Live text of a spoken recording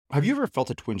Have you ever felt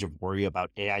a twinge of worry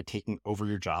about AI taking over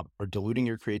your job or diluting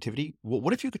your creativity? Well,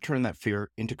 what if you could turn that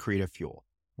fear into creative fuel?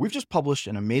 We've just published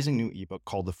an amazing new ebook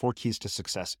called The Four Keys to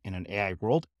Success in an AI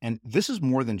World, and this is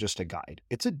more than just a guide.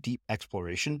 It's a deep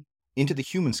exploration into the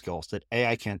human skills that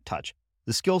AI can't touch,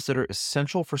 the skills that are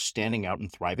essential for standing out and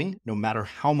thriving, no matter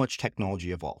how much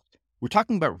technology evolves. We're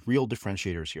talking about real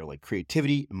differentiators here, like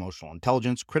creativity, emotional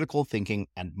intelligence, critical thinking,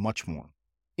 and much more.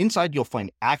 Inside, you'll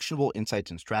find actionable insights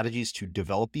and strategies to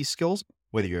develop these skills,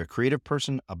 whether you're a creative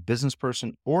person, a business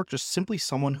person, or just simply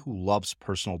someone who loves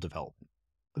personal development.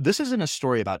 This isn't a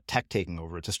story about tech taking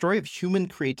over. It's a story of human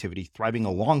creativity thriving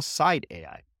alongside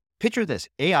AI. Picture this,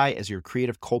 AI as your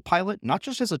creative co-pilot, not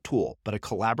just as a tool, but a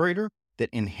collaborator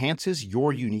that enhances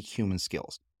your unique human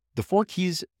skills. The Four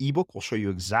Keys ebook will show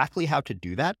you exactly how to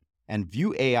do that and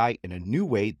view AI in a new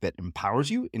way that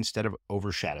empowers you instead of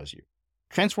overshadows you.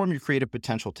 Transform your creative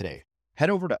potential today. Head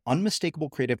over to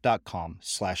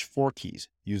unmistakablecreative.com/4keys.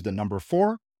 Use the number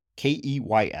 4,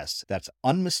 KEYS. That's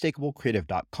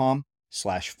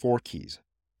unmistakablecreative.com/4keys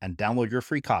and download your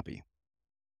free copy.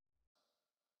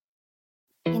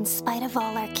 In spite of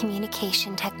all our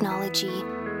communication technology,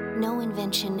 no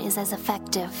invention is as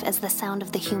effective as the sound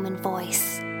of the human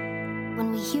voice.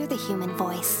 When we hear the human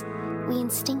voice, we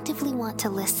instinctively want to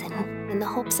listen in the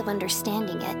hopes of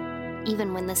understanding it,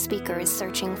 even when the speaker is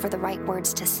searching for the right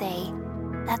words to say.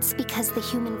 That's because the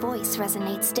human voice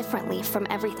resonates differently from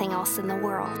everything else in the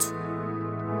world.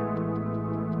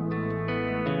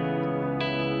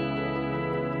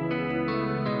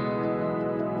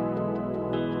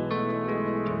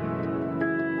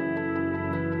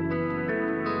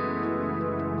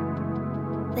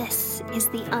 This is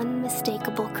the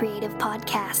Unmistakable Creative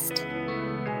Podcast.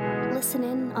 Listen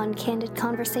in on candid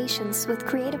conversations with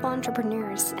creative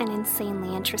entrepreneurs and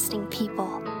insanely interesting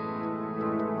people.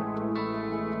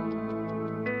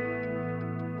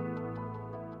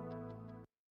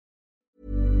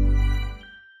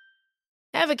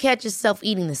 Ever catch yourself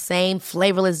eating the same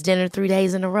flavorless dinner 3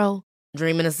 days in a row?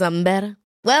 Dreaming of something better?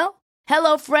 Well,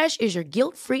 HelloFresh is your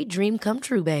guilt-free dream come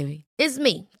true, baby. It's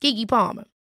me, Keke Palmer.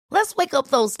 Let's wake up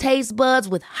those taste buds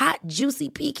with hot, juicy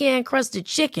pecan-crusted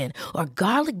chicken or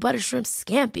garlic butter shrimp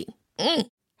scampi.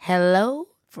 Hello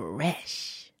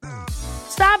Fresh.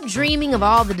 Stop dreaming of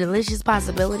all the delicious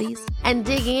possibilities and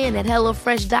dig in at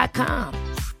HelloFresh.com.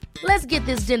 Let's get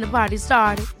this dinner party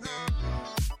started.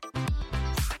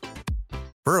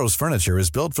 Burrow's furniture is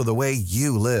built for the way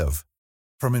you live.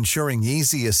 From ensuring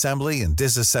easy assembly and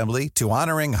disassembly to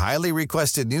honoring highly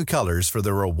requested new colors for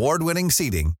their award-winning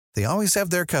seating, they always have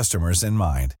their customers in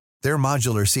mind. Their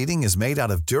modular seating is made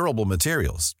out of durable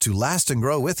materials to last and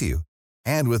grow with you.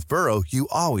 And with Burrow, you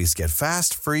always get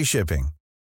fast, free shipping.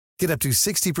 Get up to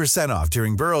 60% off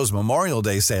during Burrow's Memorial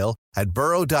Day sale at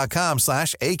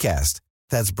burrow.com/ACAST.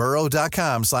 That's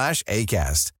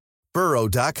burrow.com/ACAST.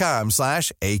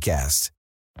 burrow.com/ACAST.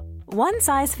 One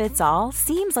size fits all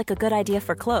seems like a good idea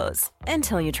for clothes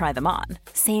until you try them on.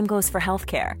 Same goes for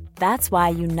healthcare. That's why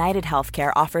United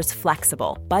Healthcare offers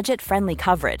flexible, budget-friendly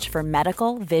coverage for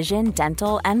medical, vision,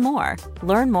 dental, and more.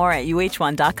 Learn more at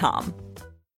uh1.com.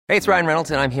 Hey, it's Ryan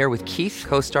Reynolds, and I'm here with Keith,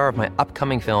 co-star of my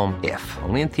upcoming film, If,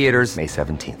 only in theaters May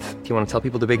 17th. Do you want to tell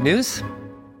people the big news?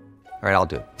 All right, I'll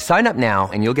do it. Sign up now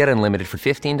and you'll get unlimited for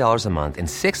 $15 a month and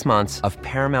 6 months of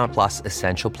Paramount Plus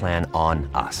Essential Plan on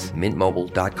us.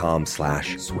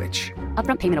 MintMobile.com/switch.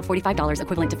 Upfront payment of $45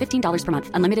 equivalent to $15 per month.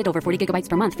 Unlimited over 40 gigabytes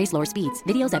per month. Face lower speeds.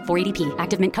 Videos at 480p.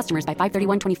 Active Mint customers by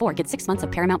 531.24 get 6 months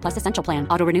of Paramount Plus Essential Plan.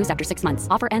 Auto renews after 6 months.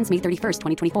 Offer ends May 31st,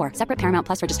 2024. Separate Paramount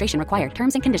Plus registration required.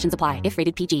 Terms and conditions apply if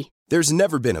rated PG. There's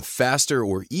never been a faster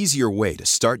or easier way to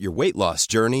start your weight loss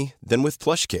journey than with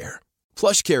PlushCare.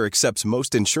 PlushCare accepts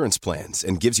most insurance plans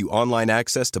and gives you online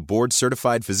access to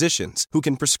board-certified physicians who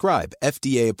can prescribe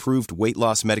FDA-approved weight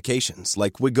loss medications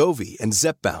like Wegovy and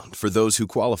Zepbound for those who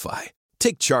qualify.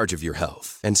 Take charge of your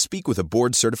health and speak with a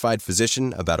board-certified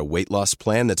physician about a weight loss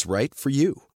plan that's right for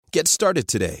you. Get started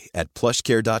today at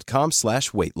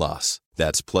plushcare.com/weight-loss.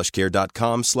 That's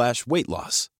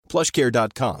plushcare.com/weight-loss.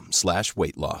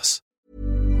 plushcare.com/weight-loss.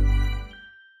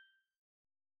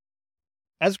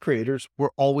 As creators, we're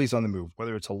always on the move.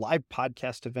 Whether it's a live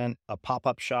podcast event, a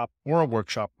pop-up shop, or a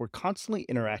workshop, we're constantly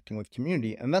interacting with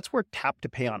community, and that's where Tap to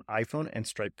Pay on iPhone and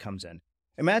Stripe comes in.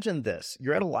 Imagine this.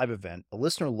 You're at a live event, a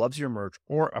listener loves your merch,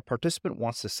 or a participant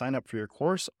wants to sign up for your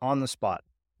course on the spot.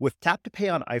 With Tap to Pay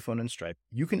on iPhone and Stripe,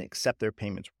 you can accept their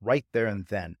payments right there and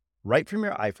then, right from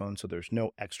your iPhone, so there's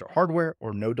no extra hardware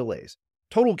or no delays.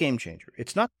 Total game changer.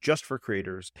 It's not just for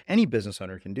creators. Any business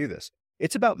owner can do this.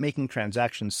 It's about making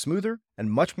transactions smoother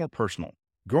and much more personal,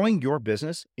 growing your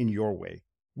business in your way.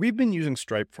 We've been using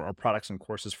Stripe for our products and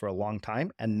courses for a long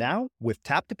time, and now with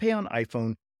Tap to Pay on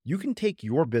iPhone, you can take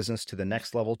your business to the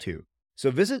next level too.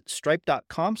 So visit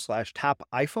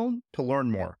stripe.com/tapiphone to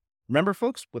learn more. Remember,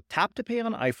 folks, with Tap to Pay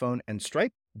on iPhone and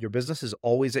Stripe, your business is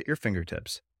always at your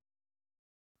fingertips.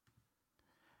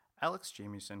 Alex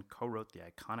Jamieson co-wrote the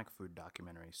iconic food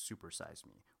documentary Super Size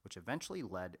Me, which eventually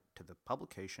led to the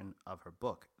publication of her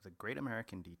book, The Great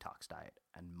American Detox Diet,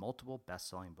 and multiple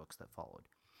best-selling books that followed.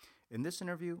 In this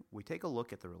interview, we take a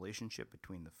look at the relationship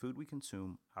between the food we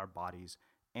consume, our bodies,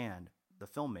 and the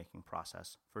filmmaking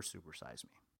process for Super Size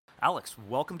Me. Alex,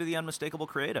 welcome to The Unmistakable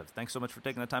Creative. Thanks so much for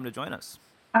taking the time to join us.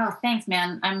 Oh, thanks,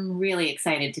 man. I'm really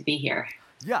excited to be here.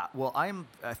 Yeah, well, I'm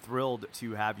thrilled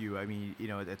to have you. I mean,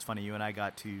 it's funny, you and I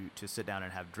got to sit down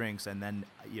and have drinks, and then,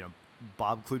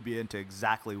 Bob clued me into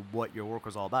exactly what your work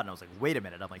was all about. And I was like, wait a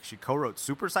minute. I'm like, she co-wrote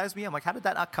Super Size Me? I'm like, how did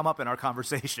that not come up in our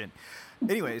conversation?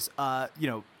 Anyways,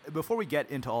 before we get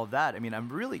into all of that, I mean, I'm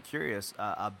really curious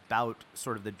about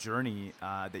sort of the journey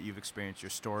that you've experienced,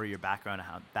 your story, your background, and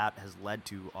how that has led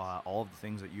to all of the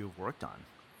things that you've worked on.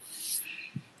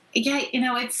 Yeah,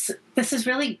 this is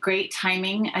really great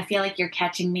timing. I feel like you're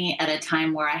catching me at a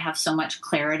time where I have so much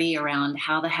clarity around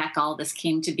how the heck all this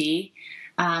came to be.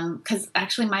 Because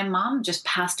actually my mom just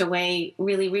passed away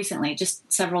really recently,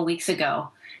 just several weeks ago.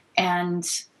 And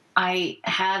I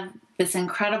had this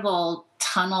incredible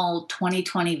tunnel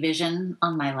 2020 vision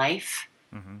on my life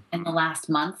in the last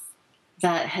month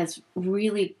that has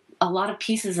really, a lot of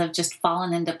pieces have just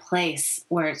fallen into place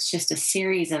where it's just a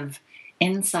series of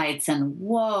insights and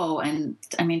whoa. And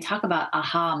I mean, talk about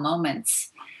aha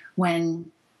moments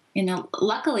when,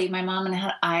 luckily my mom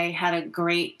and I had a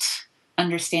great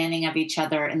understanding of each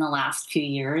other in the last few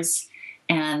years,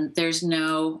 and there's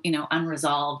no,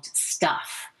 unresolved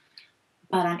stuff.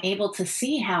 But I'm able to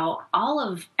see how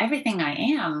everything I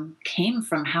am came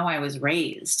from how I was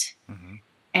raised.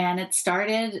 And it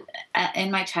started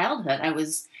in my childhood. I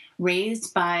was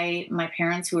raised by my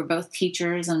parents who were both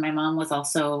teachers, and my mom was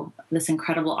also this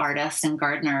incredible artist and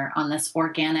gardener on this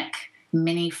organic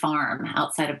mini farm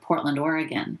outside of Portland,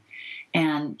 Oregon.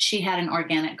 And she had an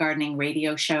organic gardening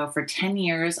radio show for 10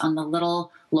 years on the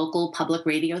little local public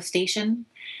radio station.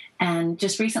 And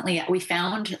just recently we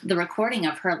found the recording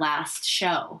of her last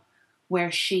show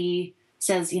where she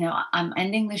says, I'm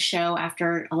ending the show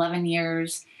after 11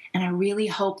 years. And I really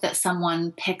hope that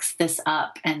someone picks this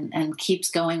up and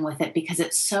keeps going with it, because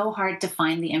it's so hard to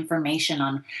find the information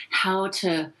on how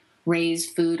to raise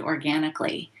food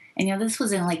organically. And, this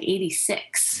was in like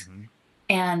 86.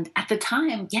 And at the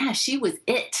time, she was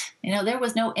it. There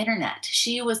was no internet.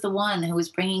 She was the one who was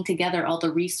bringing together all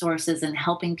the resources and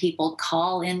helping people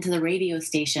call into the radio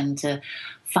station to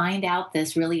find out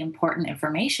this really important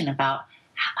information about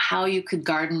how you could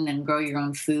garden and grow your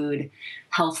own food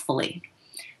healthfully.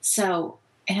 So,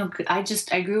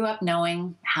 I grew up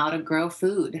knowing how to grow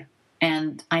food,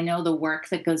 and I know the work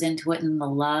that goes into it and the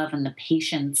love and the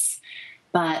patience,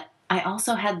 but I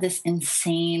also had this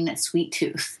insane sweet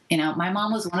tooth. My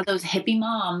mom was one of those hippie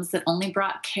moms that only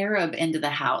brought carob into the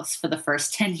house for the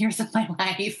first 10 years of my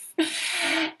life.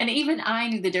 And even I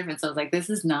knew the difference. I was like, this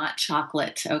is not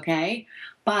chocolate, okay?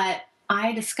 But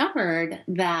I discovered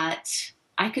that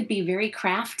I could be very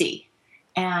crafty.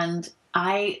 And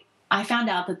I found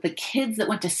out that the kids that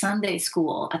went to Sunday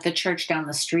school at the church down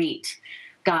the street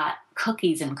got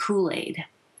cookies and Kool-Aid.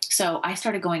 So I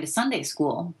started going to Sunday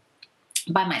school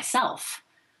by myself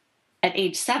at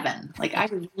age 7. Like, I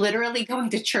was literally going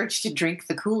to church to drink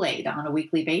the Kool-Aid on a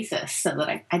weekly basis so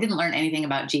that I didn't learn anything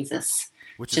about Jesus.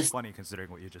 Which is funny considering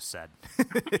what you just said.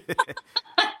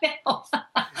 I know.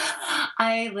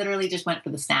 I literally just went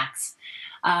for the snacks.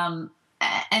 And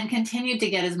continued to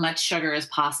get as much sugar as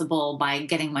possible by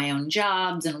getting my own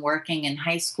jobs and working in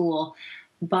high school.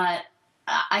 But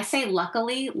I say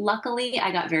luckily,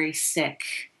 I got very sick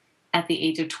at the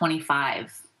age of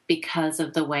 25 because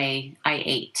of the way I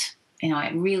ate.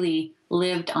 I really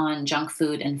lived on junk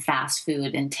food and fast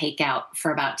food and takeout for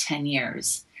about 10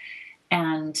 years.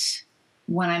 And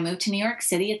when I moved to New York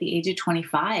City at the age of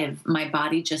 25, my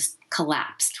body just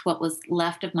collapsed. What was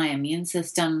left of my immune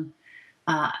system,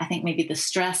 I think maybe the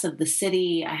stress of the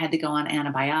city, I had to go on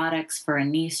antibiotics for a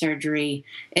knee surgery.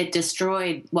 It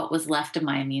destroyed what was left of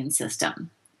my immune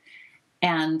system.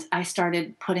 And I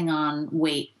started putting on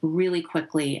weight really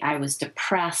quickly. I was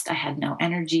depressed. I had no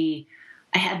energy.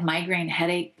 I had migraine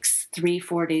headaches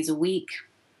 3-4 days a week.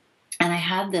 And I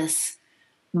had this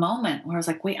moment where I was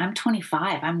like, wait, I'm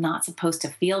 25. I'm not supposed to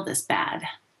feel this bad.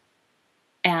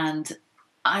 And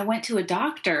I went to a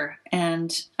doctor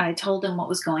and I told him what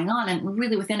was going on. And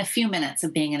really within a few minutes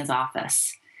of being in his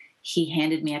office, he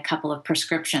handed me a couple of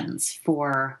prescriptions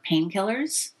for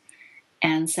painkillers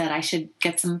and said I should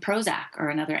get some Prozac or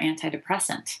another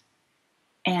antidepressant.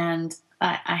 And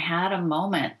I had a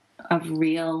moment of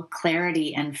real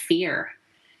clarity and fear,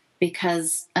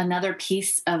 because another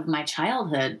piece of my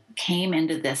childhood came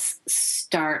into this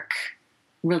stark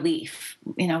relief.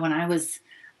 When I was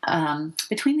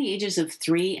between the ages of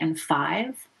 3 and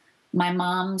 5, my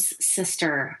mom's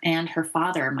sister and her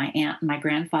father, my aunt and my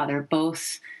grandfather,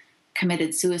 both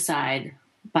committed suicide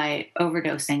by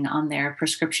overdosing on their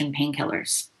prescription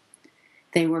painkillers.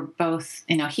 They were both,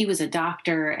 he was a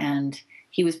doctor and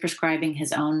he was prescribing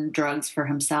his own drugs for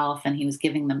himself, and he was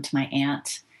giving them to my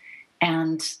aunt.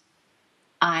 And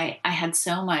I had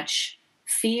so much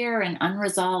fear and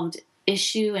unresolved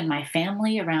issue in my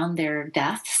family around their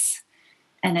deaths.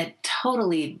 And it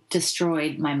totally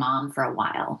destroyed my mom for a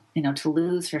while, to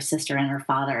lose her sister and her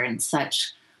father in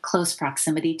such close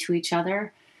proximity to each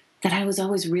other, that I was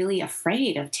always really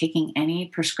afraid of taking any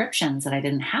prescriptions that I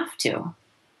didn't have to.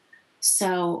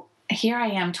 So here I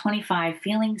am, 25,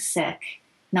 feeling sick,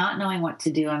 not knowing what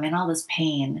to do. I'm in all this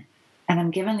pain, and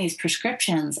I'm given these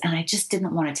prescriptions, and I just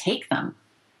didn't want to take them.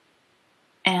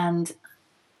 And,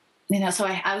 so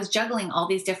I was juggling all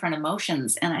these different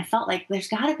emotions, and I felt like there's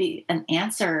got to be an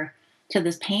answer to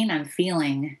this pain I'm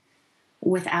feeling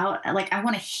without, I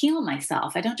want to heal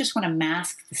myself. I don't just want to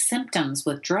mask the symptoms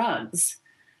with drugs.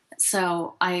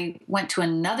 So I went to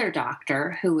another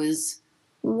doctor who was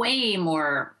way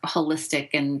more holistic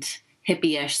and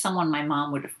hippie-ish, someone my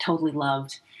mom would have totally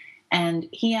loved. And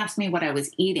he asked me what I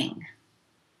was eating.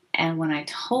 And when I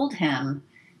told him,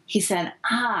 he said,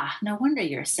 no wonder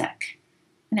you're sick.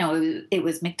 It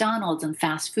was McDonald's and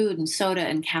fast food and soda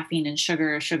and caffeine and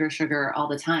sugar all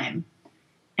the time.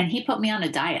 And he put me on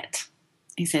a diet.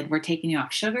 He said, we're taking you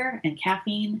off sugar and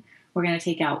caffeine. We're going to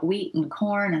take out wheat and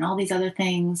corn and all these other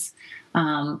things.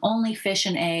 Only fish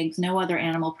and eggs, no other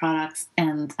animal products.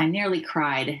 And I nearly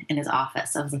cried in his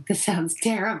office. I was like, this sounds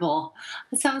terrible.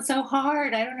 This sounds so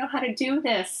hard. I don't know how to do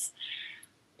this.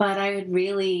 But I would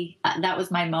really, that was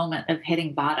my moment of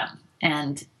hitting bottom.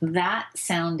 And that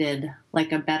sounded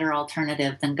like a better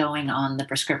alternative than going on the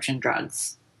prescription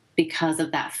drugs, because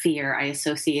of that fear I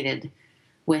associated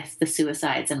with the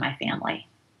suicides in my family.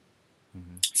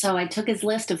 So I took his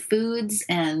list of foods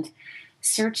and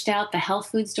searched out the health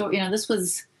food store. This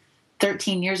was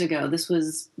 13 years ago.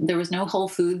 There was no Whole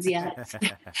Foods yet.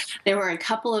 There were a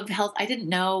couple of health. I didn't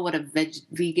know what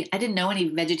vegan. I didn't know any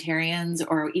vegetarians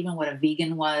or even what a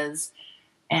vegan was.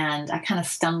 And I kind of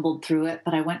stumbled through it,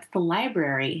 but I went to the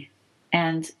library.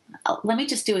 And let me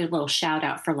just do a little shout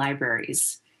out for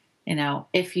libraries.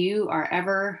 If you are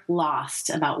ever lost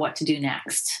about what to do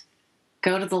next,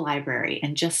 go to the library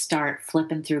and just start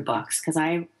flipping through books. Because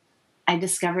I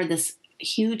discovered this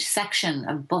huge section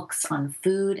of books on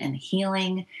food and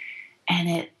healing,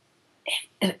 and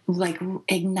it like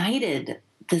ignited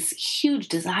this huge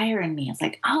desire in me. It's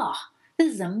like,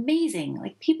 this is amazing.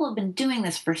 Like, people have been doing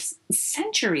this for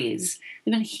centuries.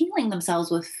 They've been healing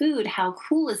themselves with food. How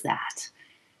cool is that?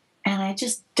 And I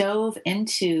just dove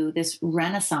into this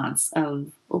renaissance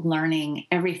of learning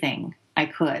everything I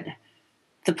could.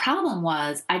 The problem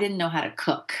was I didn't know how to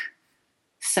cook.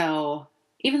 So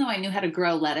even though I knew how to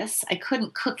grow lettuce, I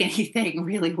couldn't cook anything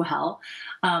really well.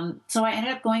 So I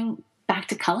ended up going back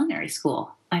to culinary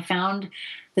school. I found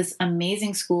this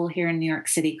amazing school here in New York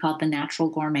City called the Natural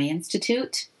Gourmet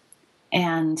Institute.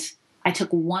 And I took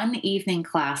one evening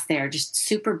class there, just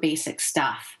super basic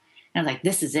stuff. And I was like,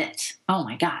 this is it. Oh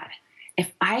my God.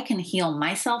 If I can heal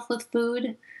myself with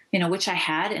food, which I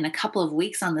had in a couple of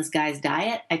weeks on this guy's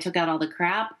diet, I took out all the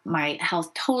crap. My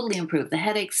health totally improved. The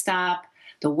headache stopped.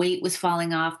 The weight was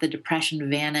falling off. The depression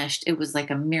vanished. It was like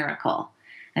a miracle.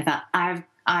 I thought,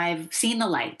 I've seen the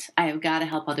light. I have got to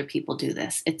help other people do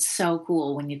this. It's so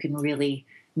cool when you can really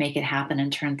make it happen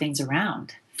and turn things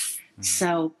around. Mm-hmm.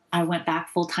 So I went back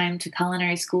full time to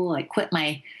culinary school. I quit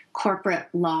my corporate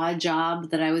law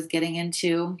job that I was getting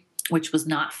into, which was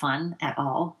not fun at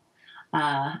all.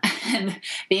 And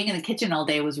being in the kitchen all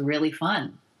day was really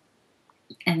fun.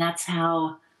 And that's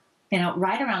how,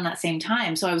 right around that same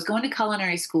time. So I was going to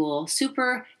culinary school,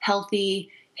 super healthy,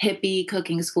 hippie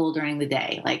cooking school during the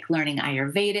day, like learning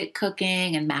Ayurvedic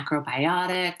cooking and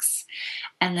macrobiotics.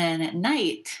 And then at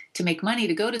night, to make money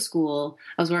to go to school,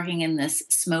 I was working in this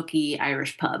smoky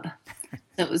Irish pub.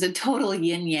 So it was a total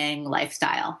yin-yang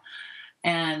lifestyle.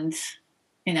 And,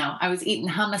 I was eating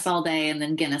hummus all day and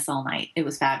then Guinness all night. It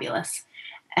was fabulous.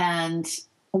 And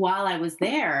while I was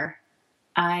there,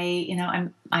 I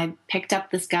picked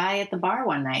up this guy at the bar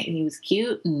one night. He was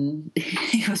cute and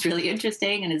he was really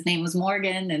interesting, and his name was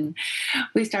Morgan, and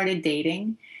we started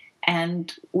dating.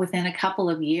 And within a couple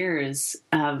of years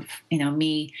of,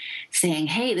 me saying,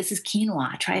 hey, this is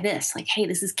quinoa, try this. Like, hey,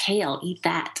 this is kale, eat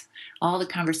that. All the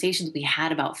conversations we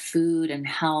had about food and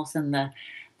health and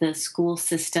the school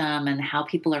system and how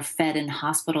people are fed in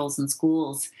hospitals and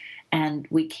schools. And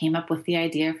we came up with the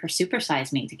idea for Super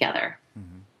Size Me together.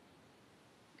 Mm-hmm.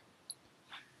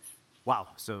 Wow.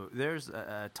 So there's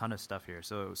a ton of stuff here.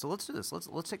 So let's do this.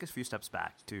 Let's take a few steps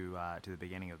back to the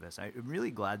beginning of this. I'm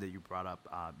really glad that you brought up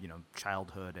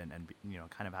childhood and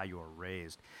kind of how you were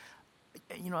raised.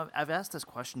 I've asked this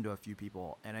question to a few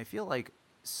people, and I feel like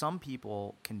some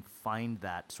people can find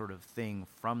that sort of thing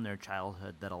from their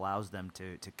childhood that allows them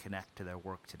to connect to their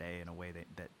work today in a way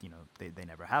that they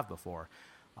never have before.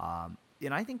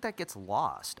 And I think that gets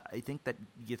lost. I think that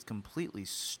gets completely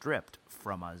stripped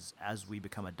from us as we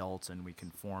become adults and we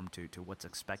conform to what's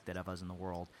expected of us in the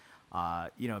world.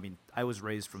 I was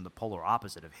raised from the polar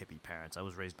opposite of hippie parents. I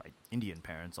was raised by Indian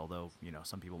parents, although,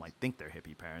 some people might think they're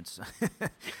hippie parents.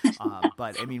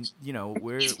 But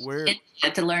we're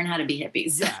to learn how to be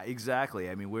hippies. Yeah, exactly.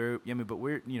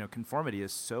 Conformity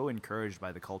is so encouraged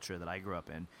by the culture that I grew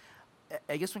up in.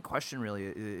 I guess my question really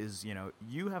is,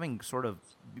 you having sort of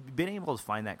been able to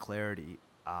find that clarity,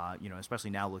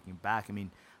 especially now looking back,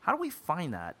 how do we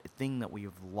find that thing that we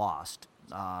have lost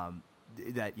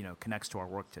that, connects to our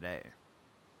work today?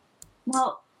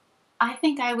 Well, I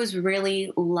think I was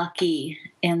really lucky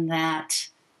in that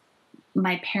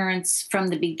my parents from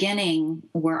the beginning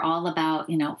were all about,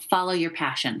 follow your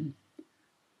passion.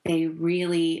 They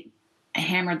really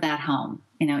hammered that home,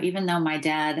 even though my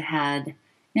dad had...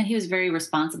 he was a very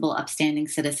responsible, upstanding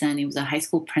citizen. He was a high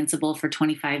school principal for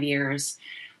 25 years.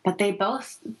 But they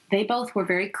both were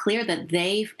very clear that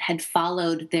they had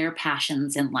followed their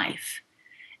passions in life.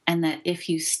 And that if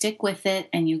you stick with it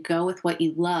and you go with what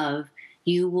you love,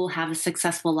 you will have a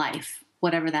successful life,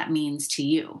 whatever that means to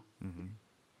you. Mm-hmm.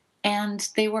 And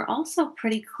they were also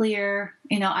pretty clear,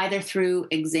 either through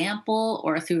example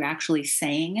or through actually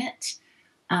saying it.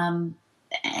 And,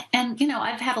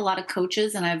 I've had a lot of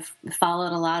coaches and I've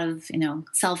followed a lot of,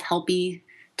 self-helpy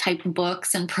type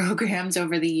books and programs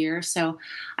over the years. So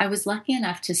I was lucky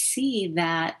enough to see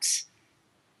that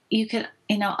you could,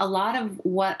 a lot of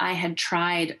what I had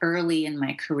tried early in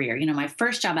my career, my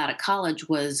first job out of college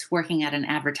was working at an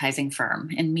advertising firm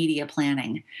in media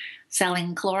planning,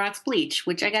 selling Clorox bleach,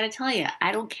 which I got to tell you,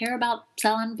 I don't care about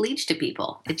selling bleach to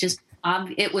people.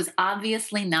 It was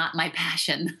obviously not my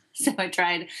passion. So I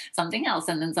tried something else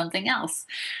and then something else.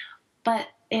 But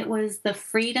it was the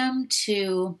freedom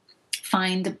to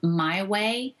find my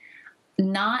way,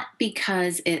 not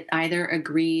because it either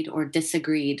agreed or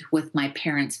disagreed with my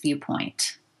parents'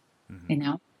 viewpoint,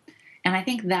 mm-hmm. And I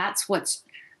think that's what's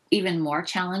even more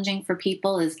challenging for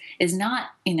people is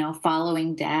not,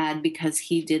 following dad because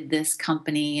he did this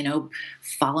company,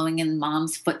 following in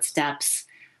mom's footsteps,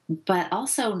 but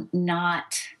also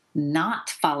not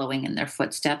following in their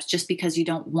footsteps just because you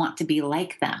don't want to be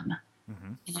like them.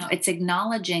 Mm-hmm. It's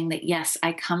acknowledging that, yes,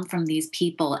 I come from these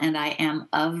people and I am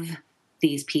of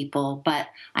these people, but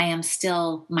I am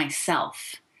still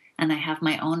myself and I have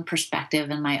my own perspective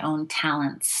and my own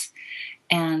talents.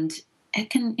 And it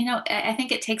can, I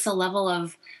think it takes a level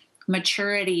of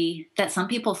maturity that some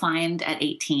people find at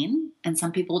 18 and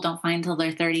some people don't find till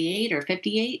they're 38 or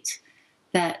 58.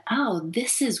 That, oh,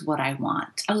 this is what I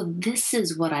want. Oh, this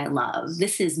is what I love.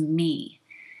 This is me.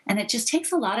 And it just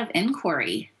takes a lot of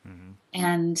inquiry mm-hmm.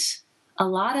 and a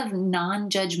lot of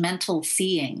non-judgmental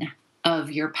seeing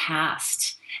of your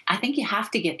past. I think you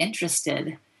have to get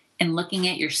interested in looking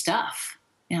at your stuff.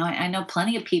 I know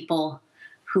plenty of people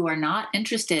who are not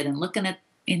interested in looking at,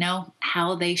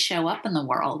 how they show up in the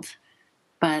world,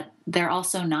 but they're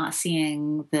also not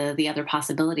seeing the other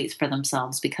possibilities for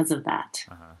themselves because of that.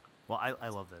 Uh-huh. Well, I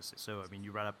love this. So,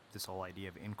 you brought up this whole idea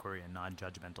of inquiry and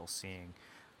non-judgmental seeing.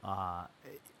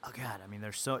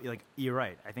 There's so, you're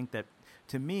right. I think that,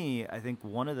 to me,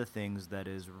 one of the things that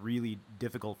is really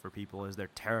difficult for people is they're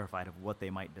terrified of what they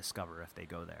might discover if they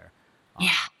go there.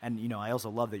 Yeah. And, I also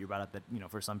love that you brought up that,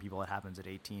 for some people it happens at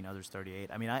 18, others 38.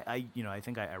 I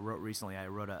think I wrote recently, a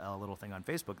little thing on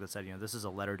Facebook that said, this is a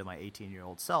letter to my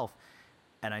 18-year-old self.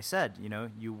 And I said,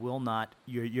 you will not,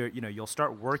 you'll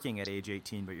start working at age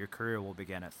 18, but your career will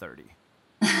begin at 30.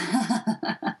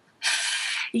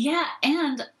 Yeah.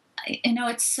 And,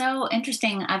 it's so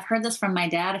interesting. I've heard this from my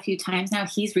dad a few times now.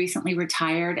 He's recently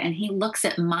retired and he looks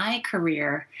at my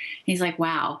career. He's like,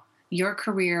 wow, your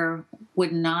career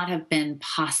would not have been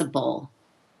possible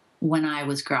when I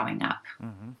was growing up.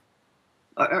 Mm-hmm.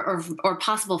 Or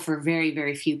possible for very,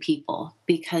 very few people,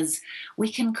 because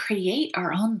we can create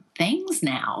our own things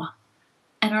now.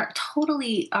 and our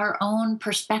totally our own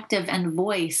perspective and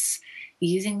voice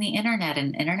using the internet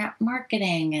and internet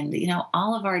marketing, and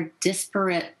all of our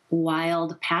disparate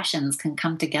wild passions can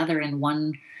come together in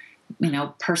one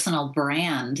personal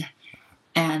brand.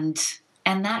 And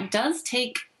that does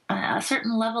take a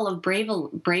certain level of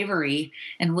bravery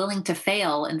and willing to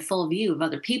fail in full view of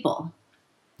other people.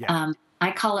 Yeah.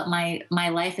 I call it my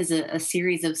life is a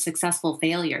series of successful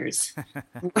failures.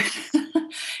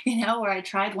 Where I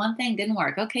tried one thing, didn't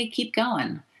work. Okay, keep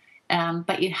going.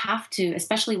 But you have to,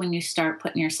 especially when you start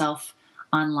putting yourself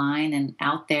online and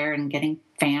out there and getting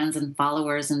fans and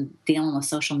followers and dealing with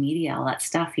social media, all that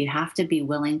stuff, you have to be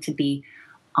willing to be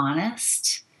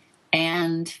honest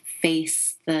and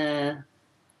face the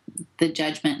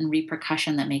judgment and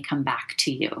repercussion that may come back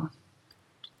to you.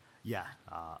 Yeah.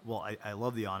 Well, I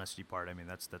love the honesty part. I mean,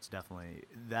 that's definitely,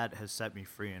 that has set me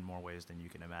free in more ways than you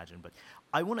can imagine. But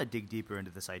I want to dig deeper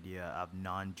into this idea of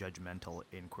non-judgmental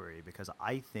inquiry, because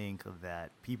I think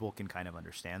that people can kind of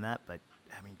understand that. But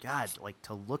I mean, God, like,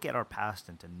 to look at our past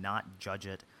and to not judge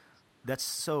it, that's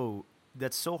so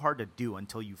hard to do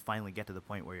until you finally get to the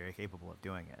point where you're capable of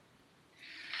doing it.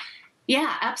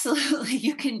 Yeah, absolutely.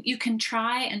 You can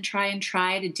try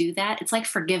to do that. It's like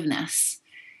forgiveness.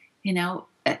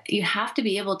 You have to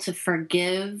be able to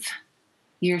forgive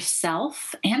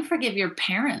yourself and forgive your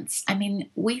parents. I mean,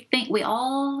 we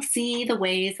all see the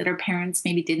ways that our parents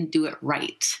maybe didn't do it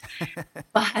right.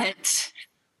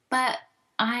 but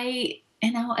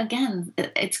again,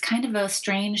 it's kind of a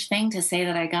strange thing to say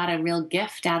that I got a real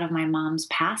gift out of my mom's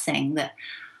passing, that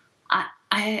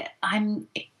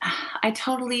I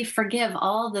totally forgive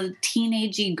all the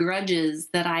teenagey grudges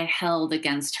that I held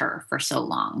against her for so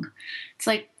long. It's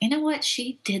like, you know what?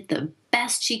 She did the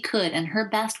best she could, and her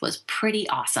best was pretty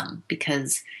awesome,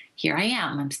 because here I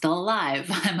am. I'm still alive.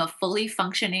 I'm a fully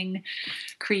functioning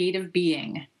creative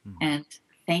being. Mm-hmm. And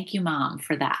thank you, Mom,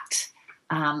 for that.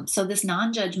 So this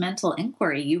non-judgmental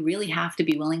inquiry, you really have to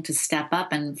be willing to step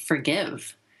up and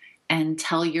forgive and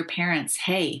tell your parents,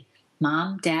 hey,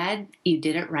 Mom, Dad, you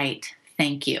did it right.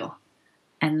 Thank you.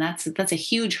 And that's a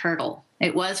huge hurdle.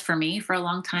 It was for me for a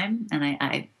long time, and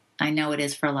I know it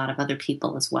is for a lot of other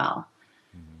people as well.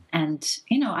 Mm-hmm. And,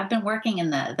 I've been working in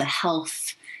the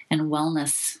health and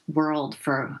wellness world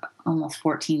for almost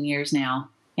 14 years now.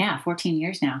 Yeah, 14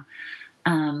 years now.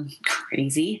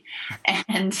 Crazy.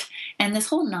 And this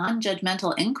whole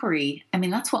non-judgmental inquiry, I mean,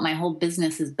 that's what my whole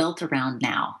business is built around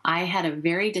now. I had a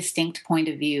very distinct point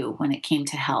of view when it came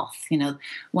to health.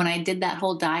 When I did that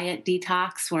whole diet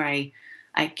detox where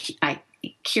I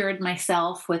cured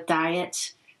myself with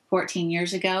diet 14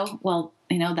 years ago, well,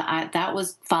 that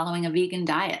was following a vegan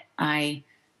diet. I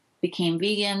became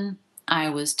vegan. I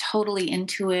was totally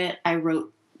into it. I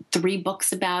wrote 3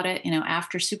 books about it.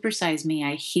 After Super Size Me,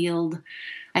 I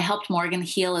helped Morgan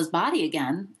heal his body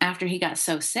again after he got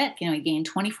so sick. He gained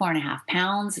 24.5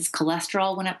 pounds. His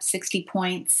cholesterol went up 60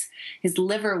 points. His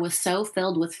liver was so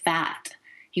filled with fat,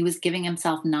 he was giving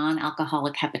himself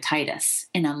non-alcoholic hepatitis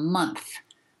in a month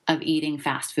of eating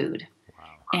fast food. Wow.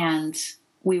 And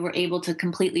we were able to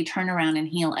completely turn around and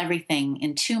heal everything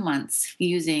in 2 months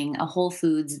using a whole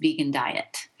foods vegan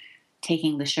diet,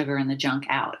 taking the sugar and the junk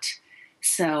out.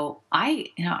 So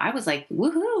I was like,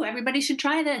 woohoo, everybody should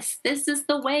try this. This is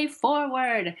the way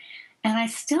forward. And I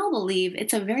still believe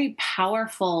it's a very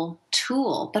powerful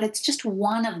tool, but it's just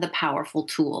one of the powerful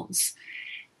tools.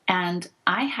 And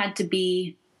I had to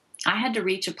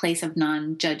reach a place of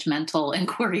non-judgmental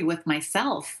inquiry with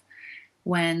myself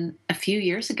when a few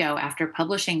years ago, after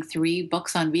publishing 3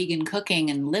 books on vegan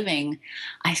cooking and living,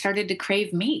 I started to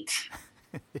crave meat.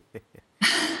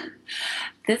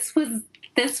 This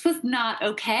was not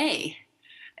okay.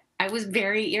 I was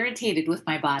very irritated with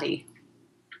my body.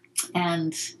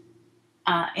 And,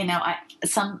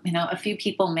 a few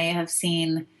people may have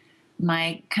seen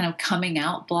my kind of coming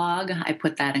out blog. I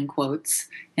put that in quotes.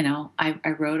 I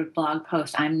wrote a blog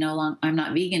post. I'm not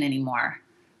vegan anymore,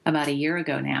 about a year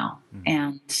ago now.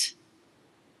 Mm-hmm.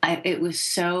 And it was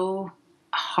so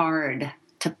hard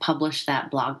to publish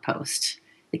that blog post.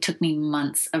 It took me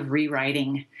months of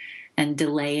rewriting and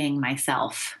delaying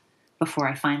myself before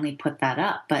I finally put that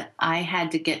up. But I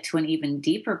had to get to an even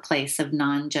deeper place of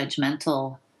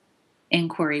non-judgmental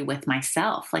inquiry with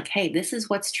myself. Like, hey, this is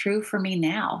what's true for me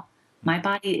now. My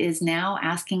body is now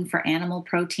asking for animal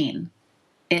protein.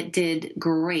 It did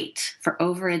great for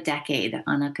over a decade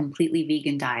on a completely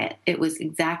vegan diet. It was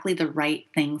exactly the right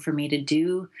thing for me to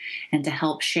do and to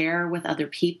help share with other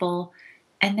people.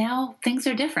 And now things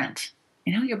are different.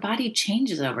 Your body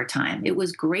changes over time. It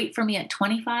was great for me at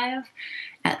 25.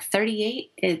 At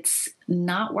 38, it's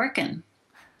not working.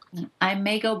 I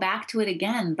may go back to it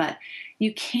again, but,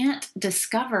 you can't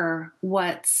discover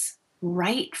what's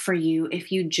right for you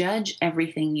if you judge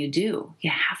everything you do. You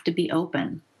have to be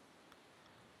open.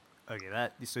 Okay,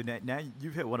 so now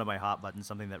you've hit one of my hot buttons,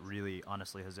 something that really,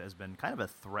 honestly, has been kind of a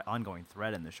ongoing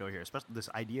thread in the show here, especially this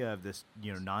idea of this,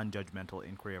 non-judgmental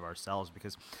inquiry of ourselves.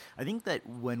 Because I think that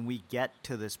when we get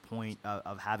to this point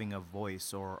of having a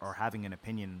voice or having an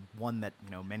opinion, one that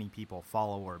many people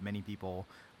follow or many people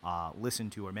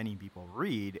listen to or many people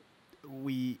read,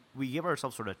 we give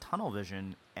ourselves sort of tunnel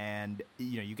vision, and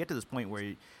you get to this point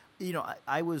where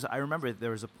I remember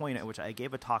there was a point at which I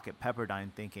gave a talk at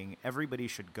Pepperdine thinking everybody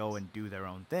should go and do their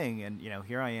own thing. And,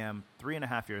 here I am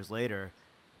 3.5 years later,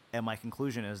 and my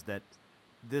conclusion is that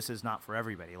this is not for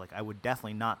everybody. Like, I would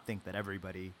definitely not think that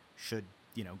everybody should,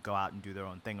 go out and do their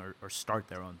own thing or start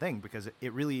their own thing, because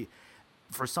it really,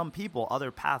 for some people,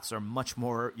 other paths are much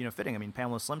more, fitting. I mean,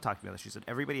 Pamela Slim talked about this. She said,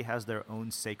 everybody has their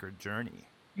own sacred journey.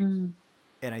 Mm.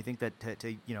 And I think that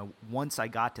once I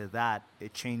got to that,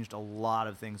 it changed a lot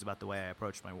of things about the way I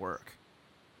approached my work.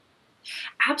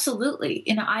 Absolutely.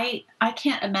 I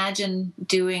can't imagine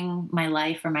doing my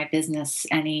life or my business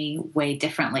any way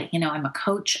differently. I'm a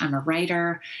coach, I'm a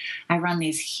writer, I run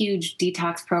these huge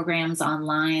detox programs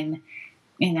online.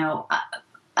 I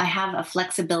have a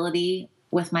flexibility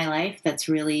with my life that's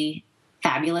really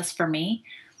fabulous for me.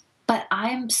 But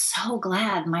I'm so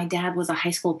glad my dad was a high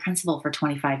school principal for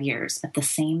 25 years at the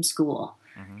same school.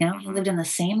 Mm-hmm. He lived in the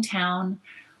same town,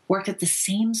 worked at the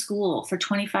same school for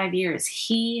 25 years.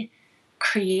 He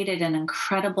created an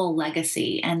incredible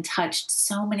legacy and touched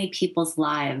so many people's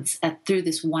lives through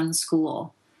this one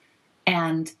school.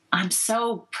 And I'm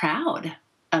so proud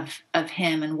of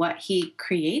him and what he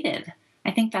created.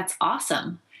 I think that's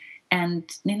awesome. And,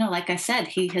 like I said,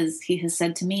 he has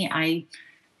said to me,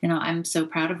 I'm so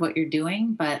proud of what you're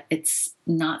doing, but it's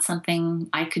not something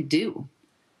I could do.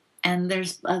 And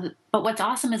but what's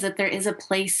awesome is that there is a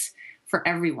place for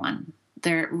everyone.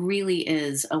 There really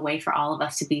is a way for all of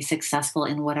us to be successful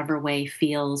in whatever way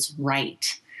feels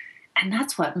right. And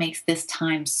that's what makes this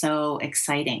time so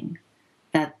exciting,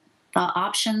 that the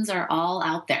options are all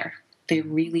out there. They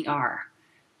really are.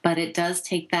 But it does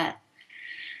take that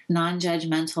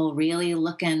non-judgmental, really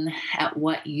looking at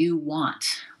what you want.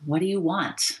 What do you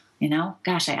want?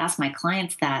 Gosh, I ask my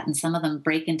clients that, and some of them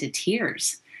break into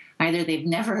tears. Either they've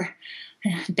never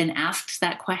been asked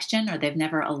that question, or they've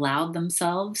never allowed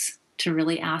themselves to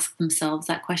really ask themselves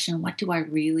that question. What do I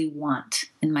really want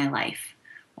in my life?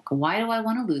 Why do I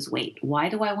want to lose weight? Why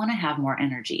do I want to have more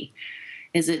energy?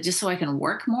 Is it just so I can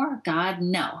work more? God,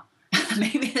 no.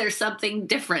 Maybe there's something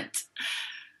different.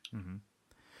 Mm-hmm.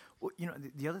 Well,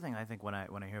 the other thing I think when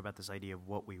I hear about this idea of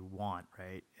what we want,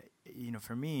 right?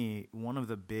 For me, one of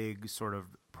the big sort of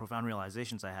profound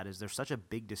realizations I had is there's such a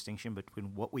big distinction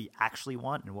between what we actually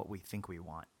want and what we think we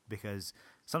want. Because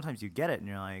sometimes you get it and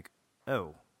you're like,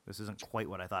 oh, this isn't quite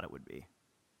what I thought it would be.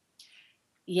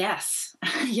 Yes.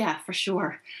 Yeah, for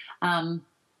sure. And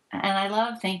I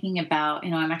love thinking about,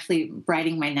 I'm actually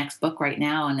writing my next book right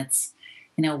now, and it's,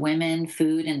 women,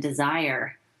 food, and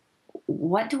desire.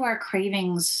 What do our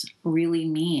cravings really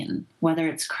mean? Whether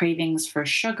it's cravings for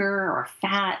sugar or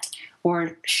fat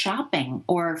or shopping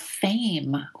or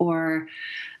fame or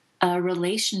a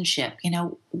relationship,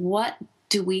 what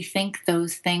do we think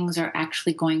those things are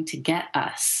actually going to get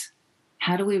us?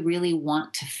 How do we really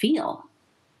want to feel?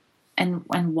 And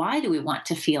why do we want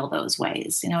to feel those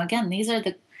ways? Again, these are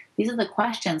the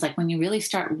questions, like when you really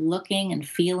start looking and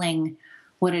feeling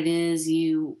what it is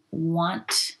you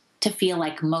want to feel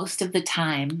like most of the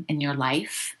time in your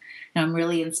life. And I'm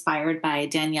really inspired by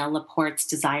Danielle Laporte's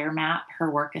Desire Map. Her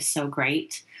work is so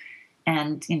great.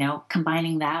 And,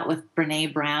 combining that with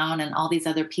Brene Brown and all these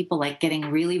other people, like getting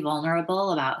really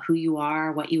vulnerable about who you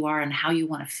are, what you are, and how you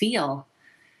want to feel.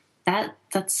 I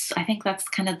think that's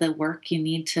kind of the work you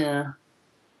need to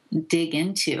dig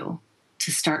into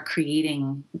to start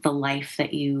creating the life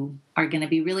that you are going to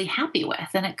be really happy with.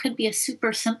 And it could be a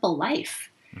super simple life.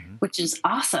 Mm-hmm. Which is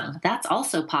awesome. That's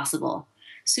also possible.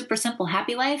 Super simple,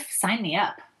 happy life. Sign me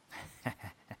up.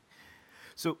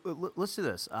 So let's do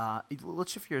this.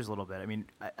 Let's shift gears a little bit. I mean,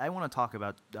 I want to talk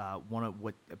about one of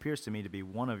what appears to me to be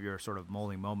one of your sort of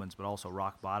molding moments, but also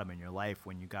rock bottom in your life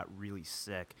when you got really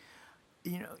sick.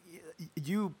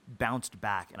 You bounced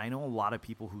back, and I know a lot of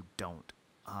people who don't.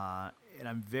 And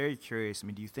I'm very curious. I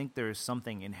mean, do you think there is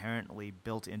something inherently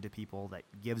built into people that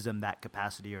gives them that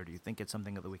capacity, or do you think it's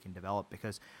something that we can develop?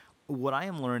 Because what I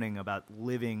am learning about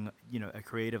living, a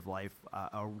creative life,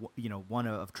 or one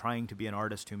of trying to be an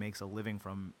artist who makes a living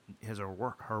from his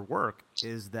or her work,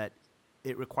 is that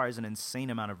it requires an insane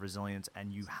amount of resilience,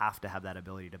 and you have to have that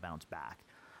ability to bounce back.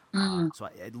 So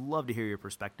I'd love to hear your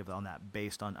perspective on that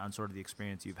based on sort of the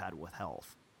experience you've had with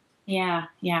health. Yeah,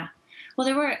 yeah. Well,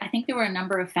 I think there were a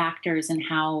number of factors in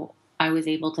how I was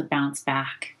able to bounce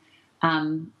back.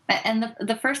 And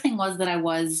the first thing was that I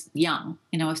was young,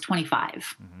 I was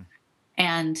 25.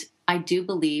 And I do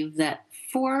believe that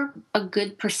for a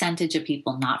good percentage of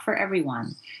people, not for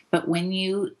everyone, but when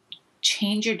you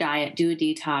change your diet, do a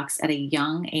detox at a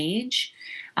young age,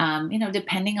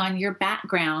 depending on your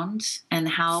background and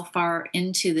how far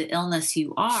into the illness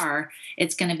you are,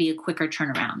 it's going to be a quicker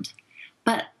turnaround.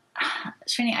 But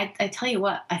Srini, I tell you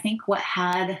what, I think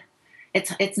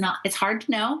it's hard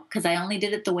to know because I only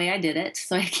did it the way I did it.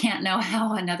 So I can't know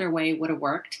how another way would have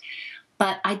worked,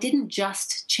 but I didn't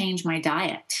just change my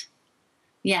diet.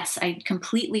 Yes, I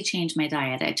completely changed my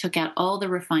diet. I took out all the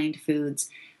refined foods,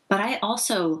 but I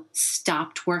also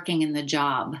stopped working in the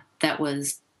job that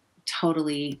was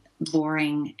totally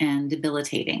boring and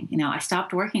debilitating. I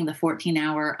stopped working the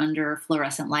 14-hour under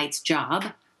fluorescent lights job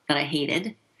that I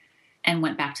hated and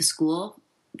went back to school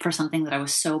for something that I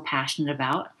was so passionate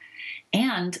about.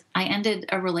 And I ended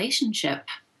a relationship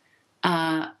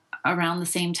around the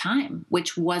same time,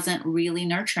 which wasn't really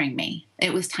nurturing me.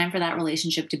 It was time for that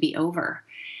relationship to be over.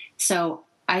 So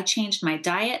I changed my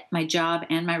diet, my job,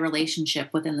 and my relationship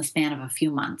within the span of a few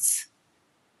months.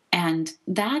 And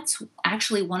that's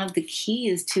actually one of the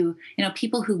keys to,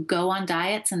 people who go on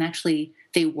diets and actually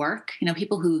they work,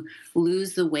 people who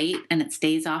lose the weight and it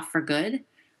stays off for good,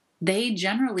 they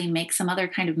generally make some other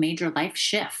kind of major life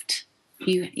shift.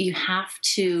 You have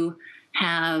to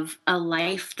have a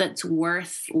life that's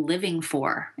worth living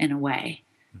for in a way,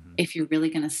 if you're really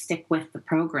going to stick with the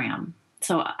program.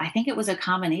 So I think it was a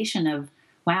combination of,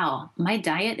 wow, my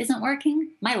diet isn't working.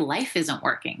 My life isn't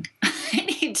working. I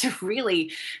need to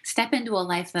really step into a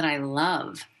life that I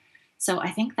love. So I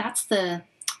think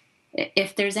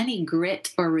if there's any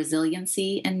grit or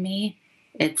resiliency in me,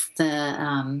 it's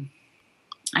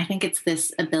I think it's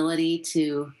this ability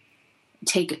to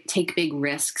take big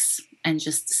risks and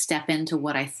just step into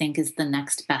what I think is the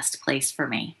next best place for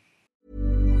me.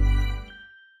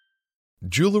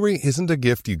 Jewelry isn't a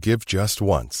gift you give just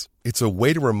once. It's a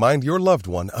way to remind your loved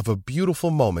one of a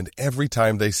beautiful moment every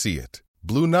time they see it.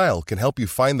 Blue Nile can help you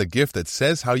find the gift that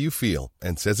says how you feel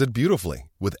and says it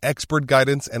beautifully, with expert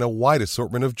guidance and a wide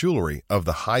assortment of jewelry of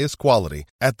the highest quality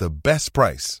at the best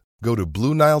price. Go to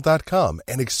BlueNile.com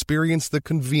and experience the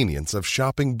convenience of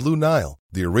shopping Blue Nile,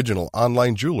 the original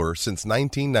online jeweler since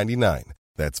 1999.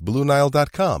 That's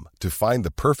BlueNile.com to find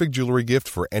the perfect jewelry gift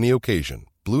for any occasion.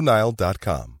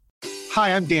 BlueNile.com.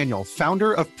 Hi, I'm Daniel,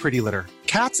 founder of Pretty Litter.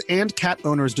 Cats and cat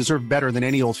owners deserve better than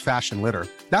any old-fashioned litter.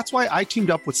 That's why I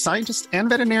teamed up with scientists and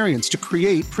veterinarians to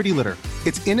create Pretty Litter.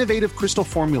 Its innovative crystal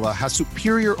formula has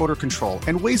superior odor control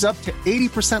and weighs up to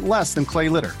 80% less than clay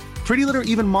litter. Pretty Litter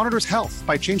even monitors health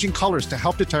by changing colors to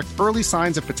help detect early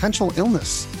signs of potential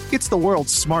illness. It's the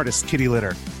world's smartest kitty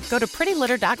litter. Go to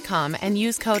prettylitter.com and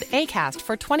use code ACAST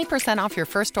for 20% off your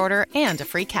first order and a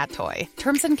free cat toy.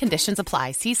 Terms and conditions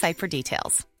apply. See site for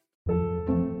details.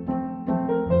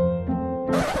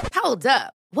 Hold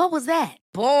up. What was that?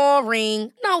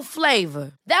 Boring. No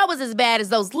flavor. That was as bad as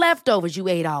those leftovers you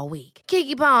ate all week.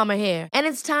 Keke Palmer here, and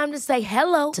it's time to say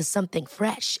hello to something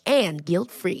fresh and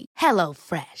guilt-free. Hello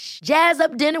Fresh. Jazz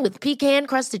up dinner with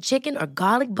pecan-crusted chicken or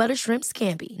garlic butter shrimp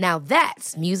scampi. Now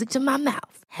that's music to my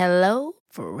mouth. Hello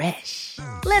Fresh.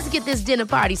 Let's get this dinner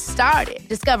party started.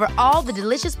 Discover all the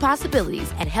delicious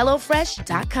possibilities at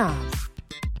HelloFresh.com.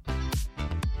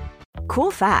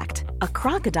 Cool fact, a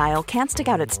crocodile can't stick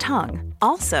out its tongue.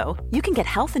 Also, you can get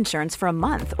health insurance for a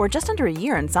month or just under a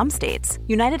year in some states.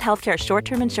 United Healthcare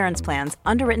short-term insurance plans,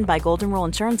 underwritten by Golden Rule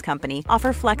Insurance Company,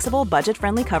 offer flexible,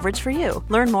 budget-friendly coverage for you.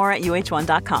 Learn more at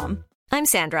uh1.com. I'm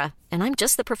Sandra, and I'm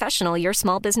just the professional your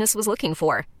small business was looking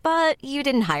for. But you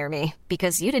didn't hire me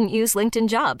because you didn't use LinkedIn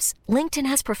Jobs. LinkedIn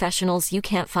has professionals you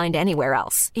can't find anywhere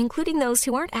else, including those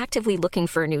who aren't actively looking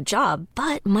for a new job,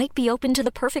 but might be open to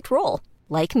the perfect role,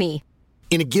 like me.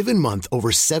 In a given month, over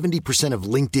 70% of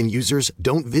LinkedIn users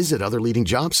don't visit other leading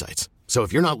job sites. So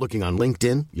if you're not looking on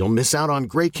LinkedIn, you'll miss out on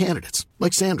great candidates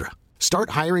like Sandra.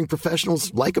 Start hiring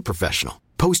professionals like a professional.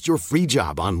 Post your free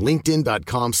job on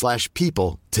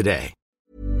linkedin.com/people today.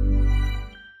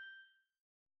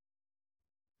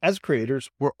 As creators,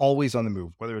 we're always on the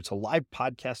move. Whether it's a live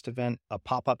podcast event, a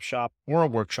pop-up shop, or a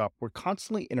workshop, we're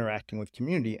constantly interacting with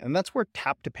community, and that's where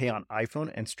Tap to Pay on iPhone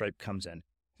and Stripe comes in.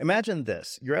 Imagine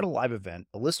this. You're at a live event,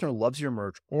 a listener loves your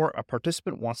merch, or a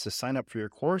participant wants to sign up for your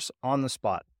course on the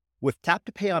spot. With Tap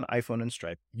to Pay on iPhone and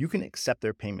Stripe, you can accept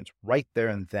their payments right there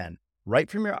and then,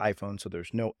 right from your iPhone, so there's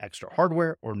no extra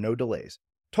hardware or no delays.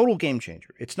 Total game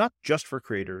changer. It's not just for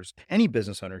creators. Any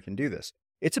business owner can do this.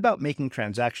 It's about making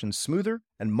transactions smoother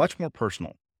and much more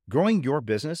personal, growing your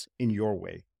business in your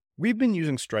way. We've been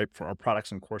using Stripe for our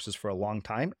products and courses for a long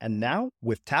time, and now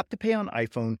with Tap to Pay on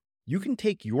iPhone, you can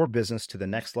take your business to the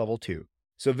next level too.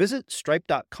 So visit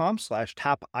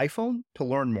stripe.com/tapiphone to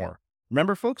learn more.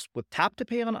 Remember, folks, with Tap to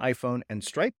Pay on iPhone and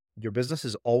Stripe, your business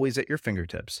is always at your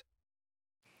fingertips.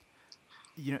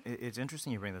 It's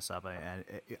interesting you bring this up. I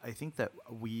think that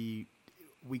we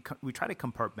try to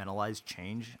compartmentalize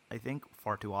change, I think,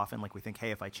 far too often. Like, we think,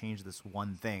 hey, if I change this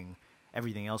one thing,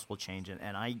 everything else will change. And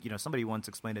somebody once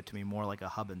explained it to me more like a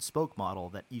hub and spoke model,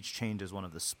 that each change is one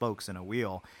of the spokes in a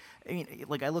wheel. I mean,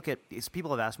 like, I look at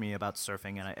people have asked me about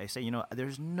surfing, and I say,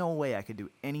 there's no way I could do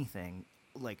anything.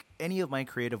 Like, any of my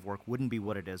creative work wouldn't be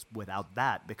what it is without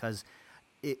that, because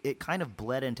it kind of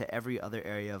bled into every other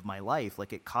area of my life.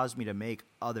 Like, it caused me to make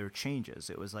other changes.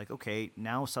 It was like, okay,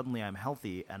 now suddenly I'm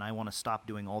healthy and I want to stop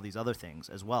doing all these other things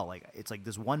as well. Like, it's like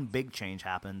this one big change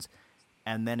happens,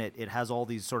 and then it has all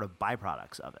these sort of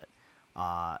byproducts of it.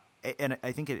 And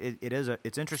I think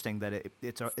it's interesting that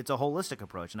it's a holistic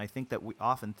approach. And I think that we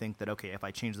often think that, okay, if I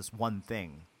change this one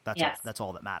thing, that's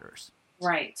all that matters.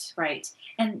 Right.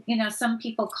 And, some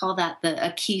people call that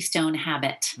a keystone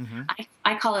habit. Mm-hmm.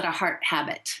 I call it a heart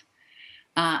habit.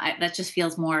 That just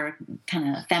feels more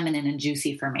kind of feminine and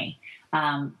juicy for me.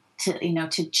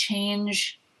 To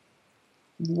change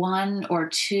one or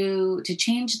two, to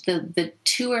change the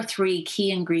two or three key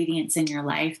ingredients in your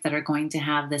life that are going to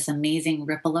have this amazing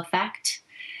ripple effect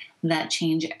that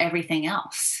change everything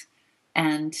else.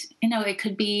 And, it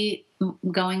could be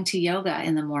going to yoga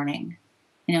in the morning.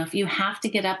 If you have to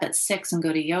get up at 6 and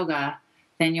go to yoga,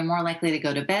 then you're more likely to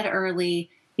go to bed early.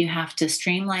 You have to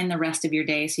streamline the rest of your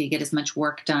day so you get as much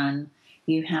work done.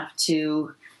 You have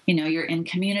to, you're in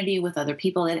community with other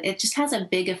people. It just has a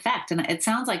big effect. And it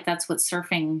sounds like that's what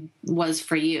surfing was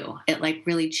for you. It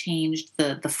really changed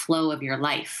the flow of your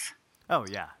life. Oh,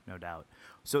 yeah, no doubt.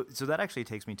 So that actually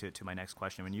takes me to my next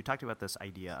question. When you talked about this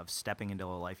idea of stepping into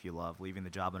a life you love, leaving the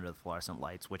job under the fluorescent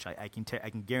lights, which I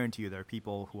can guarantee you there are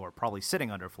people who are probably sitting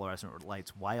under fluorescent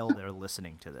lights while they're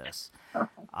listening to this.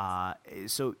 I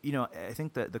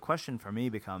think that the question for me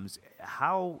becomes,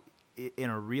 how, in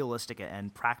a realistic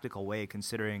and practical way,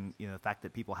 considering the fact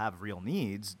that people have real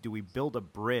needs, do we build a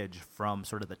bridge from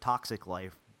sort of the toxic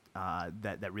life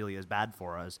that really is bad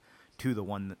for us to the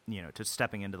one, to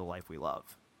stepping into the life we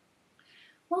love?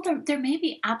 Well, there may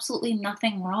be absolutely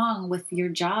nothing wrong with your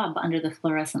job under the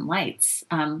fluorescent lights.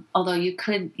 Although you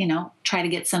could, try to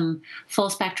get some full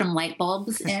spectrum light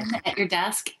bulbs in at your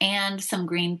desk and some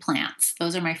green plants.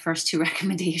 Those are my first two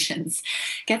recommendations.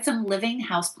 Get some living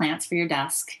house plants for your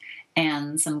desk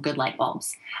and some good light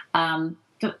bulbs.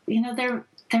 But,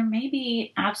 there may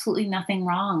be absolutely nothing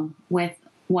wrong with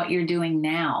what you're doing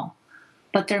now,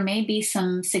 but there may be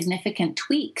some significant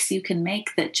tweaks you can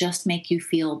make that just make you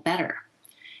feel better.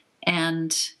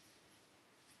 And,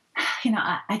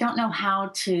 I don't know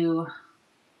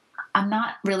I'm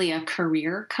not really a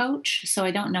career coach, so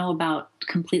I don't know about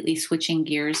completely switching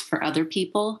gears for other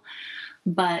people.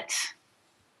 But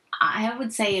I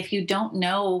would say if you don't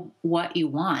know what you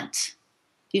want,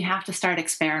 you have to start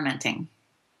experimenting,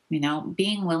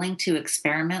 being willing to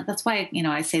experiment. That's why,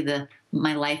 I say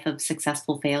my life of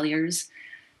successful failures.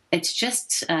 It's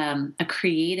just a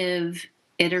creative,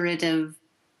 iterative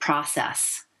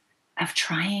process of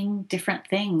trying different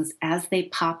things as they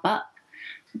pop up.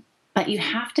 But you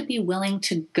have to be willing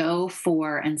to go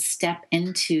for and step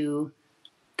into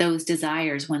those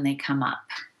desires when they come up.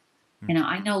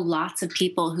 I know lots of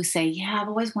people who say, yeah, I've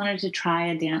always wanted to try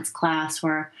a dance class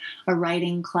or a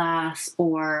writing class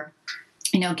or,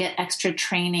 get extra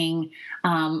training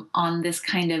on this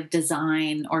kind of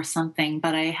design or something,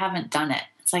 but I haven't done it.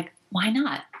 It's like, why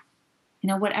not?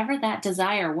 Whatever that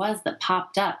desire was that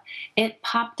popped up, it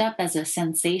popped up as a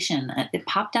sensation. It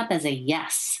popped up as a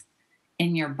yes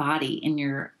in your body, in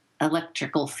your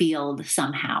electrical field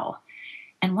somehow.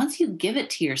 And once you give it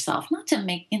to yourself, not to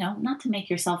make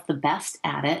yourself the best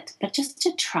at it, but just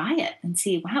to try it and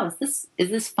see, wow, is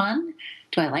this fun?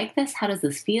 Do I like this? How does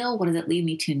this feel? What does it lead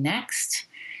me to next?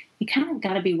 You kind of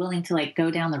got to be willing to go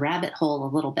down the rabbit hole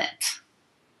a little bit.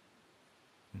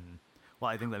 Well,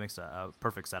 I think that makes a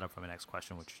perfect setup for my next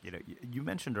question, which, you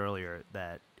mentioned earlier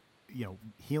that,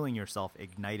 healing yourself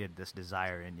ignited this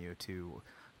desire in you to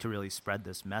really spread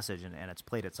this message, and it's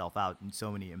played itself out in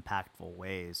so many impactful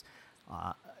ways.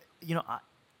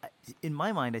 In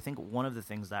my mind, I think one of the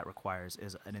things that requires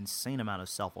is an insane amount of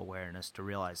self-awareness to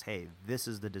realize, hey, this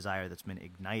is the desire that's been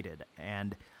ignited.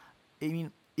 And,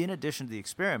 in addition to the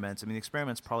experiments, the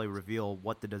experiments probably reveal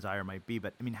what the desire might be,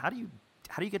 but, how do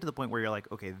how do you get to the point where you're like,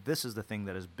 okay, this is the thing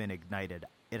that has been ignited.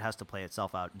 It has to play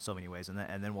itself out in so many ways, and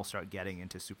then we'll start getting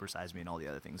into Super Size Me and all the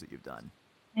other things that you've done.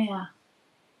 Yeah.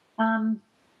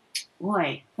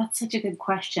 Boy, that's such a good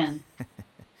question.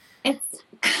 It's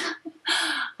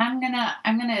I'm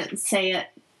gonna say it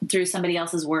through somebody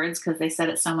else's words because they said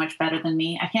it so much better than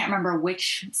me. I can't remember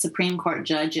which Supreme Court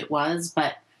judge it was,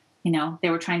 but they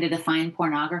were trying to define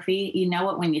pornography. You know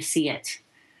it when you see it.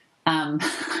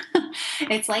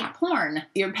 It's like porn.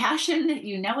 Your passion,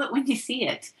 you know it when you see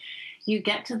it. You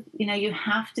get to, you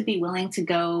have to be willing to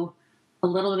go a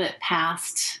little bit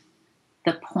past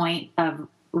the point of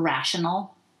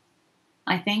rational,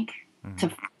 I think,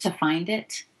 to find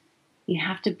it. You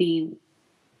have to be,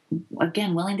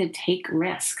 again, willing to take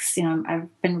risks.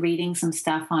 I've been reading some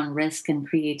stuff on risk and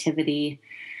creativity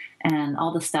and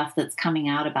all the stuff that's coming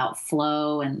out about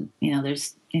flow. And,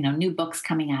 there's, new books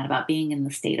coming out about being in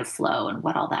the state of flow and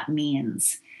what all that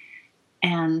means.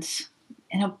 And,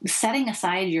 setting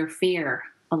aside your fear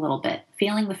a little bit,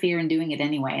 feeling the fear and doing it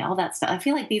anyway, all that stuff. I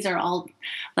feel like these are all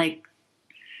like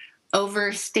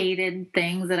overstated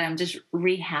things that I'm just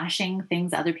rehashing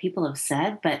things other people have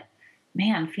said. But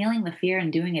man, feeling the fear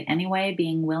and doing it anyway,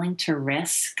 being willing to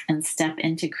risk and step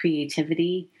into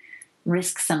creativity,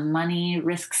 risk some money,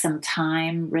 risk some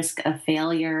time, risk a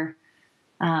failure.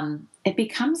 It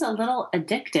becomes a little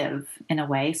addictive in a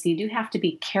way. So you do have to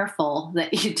be careful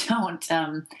that you don't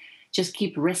just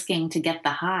keep risking to get the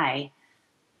high.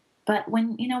 But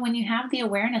when you have the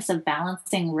awareness of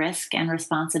balancing risk and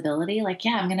responsibility, like,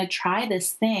 yeah, I'm going to try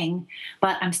this thing,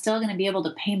 but I'm still going to be able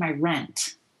to pay my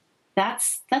rent.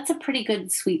 That's a pretty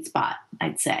good sweet spot,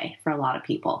 I'd say, for a lot of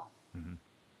people. Mm-hmm.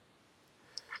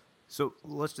 So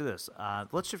let's do this.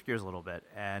 Let's shift gears a little bit,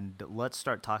 and let's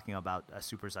start talking about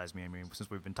Super Size Me. I mean, since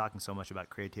we've been talking so much about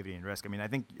creativity and risk, I mean, I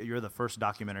think you're the first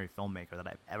documentary filmmaker that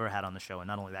I've ever had on the show, and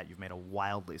not only that, you've made a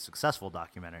wildly successful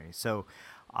documentary. So,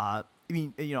 I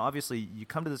mean, obviously, you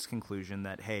come to this conclusion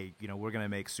that, hey, we're going to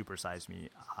make Super Size Me.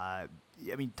 I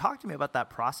mean, talk to me about that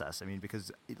process. I mean,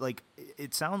 because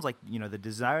it sounds like, the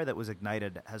desire that was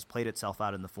ignited has played itself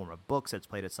out in the form of books. It's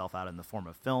played itself out in the form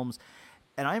of films.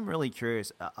 And I'm really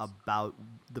curious about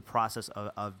the process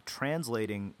of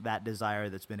translating that desire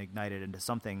that's been ignited into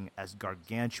something as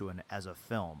gargantuan as a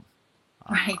film.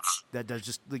 Right. That does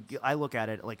just, I look at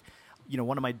it like,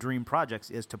 one of my dream projects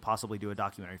is to possibly do a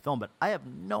documentary film, but I have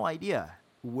no idea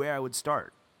where I would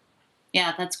start.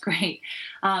 Yeah, that's great.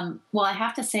 Well, I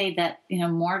have to say that,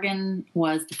 Morgan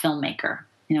was the filmmaker.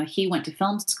 He went to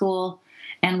film school,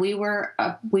 and we were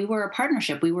a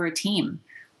partnership. We were a team.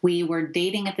 We were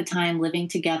dating at the time, living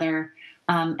together.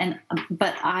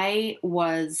 But I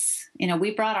was,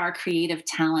 we brought our creative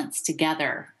talents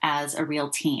together as a real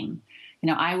team.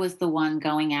 I was the one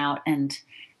going out and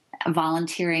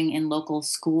volunteering in local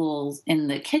schools in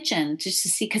the kitchen just to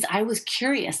see, because I was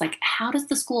curious, like, how does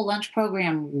the school lunch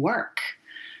program work?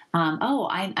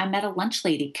 I met a lunch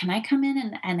lady. Can I come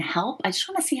in and help? I just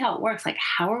want to see how it works. Like,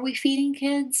 how are we feeding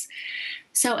kids?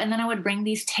 So, and then I would bring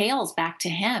these tales back to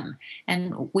him,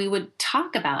 and we would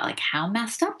talk about like how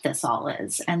messed up this all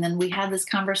is. And then we had this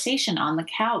conversation on the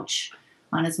couch,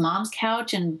 on his mom's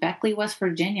couch in Beckley, West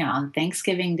Virginia on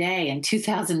Thanksgiving Day in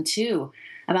 2002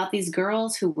 about these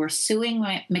girls who were suing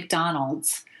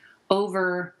McDonald's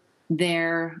over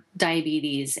their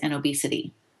diabetes and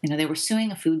obesity. They were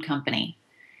suing a food company.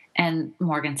 And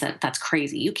Morgan said, that's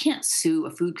crazy. You can't sue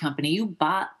a food company. You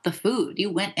bought the food. You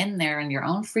went in there in your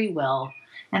own free will.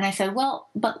 And I said, well,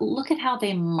 but look at how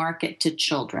they market to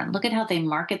children. Look at how they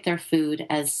market their food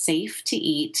as safe to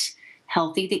eat,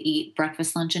 healthy to eat,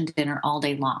 breakfast, lunch, and dinner all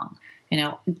day long.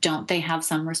 Don't they have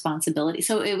some responsibility?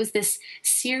 So it was this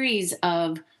series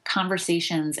of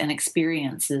conversations and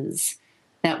experiences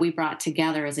that we brought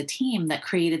together as a team that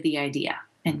created the idea.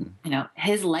 And,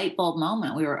 his light bulb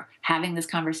moment, we were having this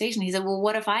conversation. He said, well,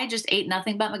 what if I just ate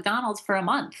nothing but McDonald's for a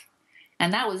month?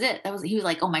 And that was it. He was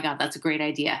like, oh my God, that's a great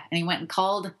idea. And he went and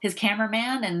called his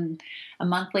cameraman, and a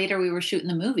month later we were shooting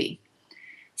the movie.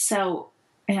 So,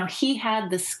 he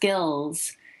had the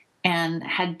skills and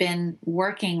had been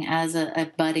working as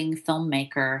a budding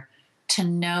filmmaker to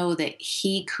know that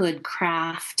he could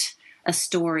craft a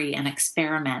story and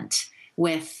experiment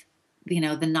with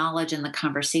the knowledge and the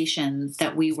conversations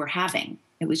that we were having.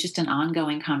 It was just an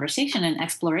ongoing conversation and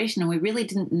exploration. And we really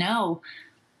didn't know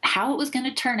how it was going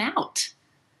to turn out.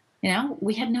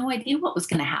 We had no idea what was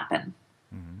going to happen.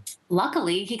 Mm-hmm.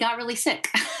 Luckily, he got really sick.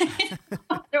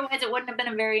 Otherwise, it wouldn't have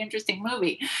been a very interesting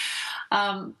movie.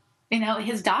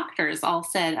 His doctors all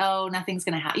said, oh, nothing's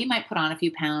going to happen. You might put on a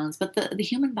few pounds, but the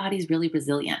human body is really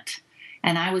resilient.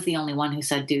 And I was the only one who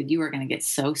said, dude, you are going to get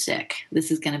so sick.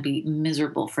 This is going to be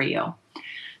miserable for you.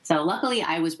 So luckily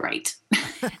I was right.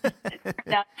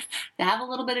 To have a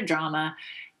little bit of drama.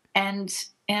 And,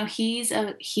 he's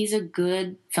a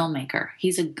good filmmaker.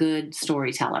 He's a good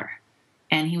storyteller.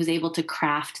 And he was able to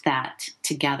craft that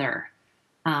together.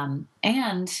 And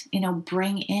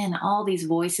bring in all these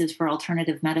voices for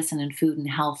alternative medicine and food and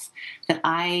health that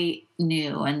I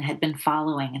knew and had been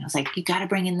following. And I was like, you got to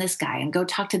bring in this guy and go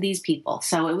talk to these people.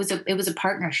 So it was a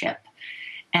partnership.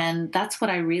 And that's what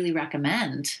I really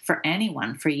recommend for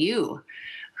anyone, for you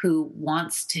who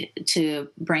wants to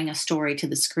bring a story to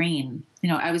the screen.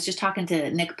 I was just talking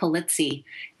to Nick Polizzi.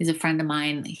 He's a friend of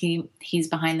mine. He's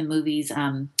behind the movies,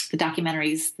 the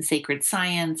documentaries, The Sacred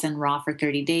Science and Raw for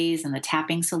 30 Days and The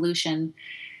Tapping Solution.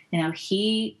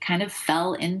 He kind of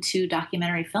fell into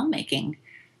documentary filmmaking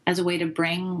as a way to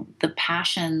bring the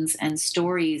passions and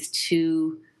stories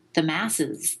to the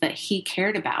masses that he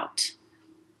cared about.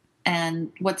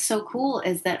 And what's so cool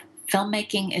is that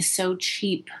filmmaking is so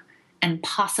cheap and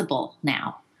possible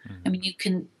now. I mean, you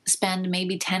can spend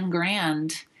maybe 10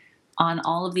 grand on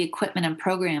all of the equipment and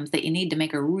programs that you need to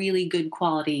make a really good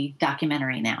quality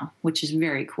documentary now, which is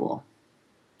very cool.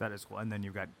 That is cool. And then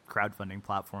you've got crowdfunding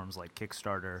platforms like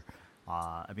Kickstarter.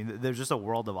 There's just a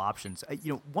world of options.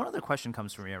 One other question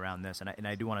comes from me around this, and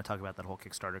I do want to talk about that whole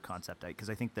Kickstarter concept, because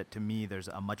I think that to me there's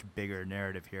a much bigger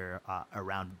narrative here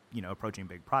around approaching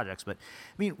big projects. But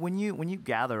I mean, when you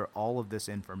gather all of this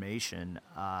information,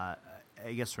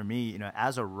 I guess for me,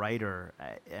 as a writer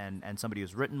and somebody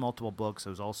who's written multiple books,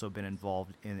 who's also been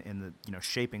involved in the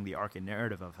shaping the arc and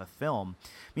narrative of a film.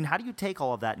 I mean, how do you take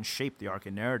all of that and shape the arc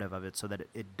and narrative of it so that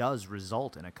it does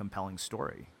result in a compelling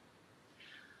story?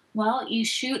 Well, you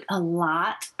shoot a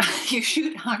lot. You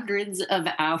shoot hundreds of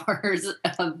hours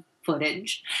of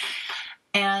footage.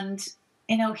 And,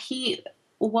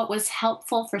 what was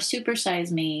helpful for Super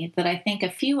Size Me that I think a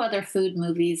few other food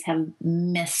movies have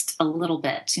missed a little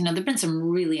bit. There've been some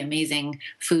really amazing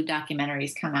food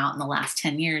documentaries come out in the last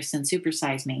 10 years since Super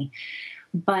Size Me.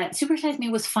 But Super Size Me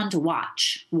was fun to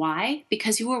watch. Why?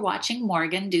 Because you were watching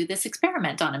Morgan do this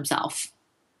experiment on himself.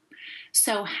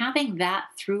 So having that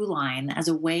through line as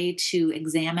a way to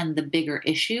examine the bigger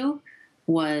issue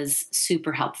was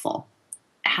super helpful.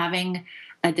 Having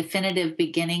a definitive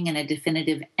beginning and a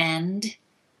definitive end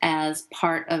as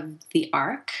part of the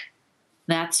arc,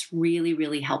 that's really,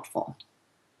 really helpful.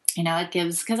 It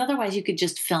gives, because otherwise you could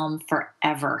just film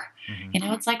forever.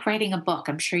 Mm-hmm. It's like writing a book.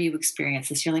 I'm sure you experience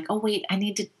this. You're like, oh, wait, I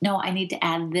need to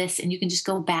add this. And you can just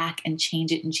go back and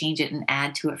change it and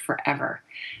add to it forever.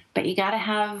 But you got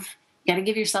to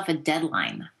give yourself a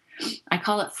deadline. I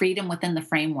call it freedom within the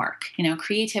framework.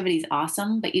 Creativity is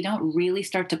awesome, but you don't really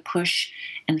start to push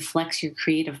and flex your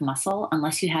creative muscle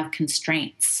unless you have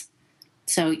constraints.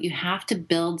 So you have to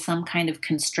build some kind of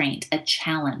constraint, a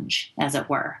challenge, as it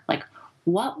were. Like,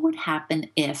 what would happen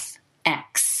if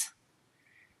X?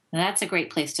 And that's a great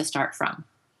place to start from.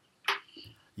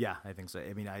 Yeah, I think so.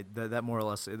 I mean, that more or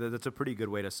less, that's a pretty good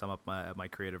way to sum up my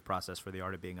creative process for The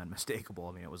Art of Being Unmistakable.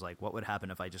 I mean, it was like, what would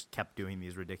happen if I just kept doing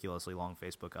these ridiculously long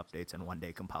Facebook updates and one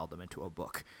day compiled them into a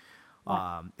book?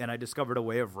 Yeah. And I discovered a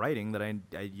way of writing that I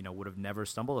would have never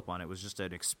stumbled upon. It was just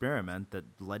an experiment that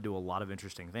led to a lot of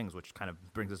interesting things, which kind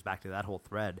of brings us back to that whole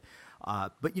thread.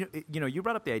 But you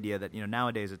brought up the idea that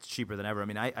nowadays it's cheaper than ever. I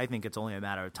mean, I think it's only a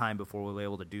matter of time before we'll be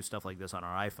able to do stuff like this on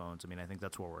our iPhones. I mean, I think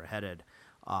that's where we're headed.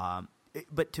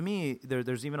 But to me,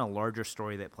 there's even a larger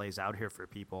story that plays out here for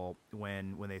people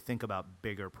when they think about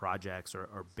bigger projects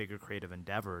or bigger creative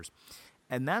endeavors.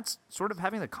 And that's sort of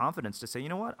having the confidence to say, you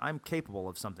know what, I'm capable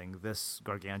of something this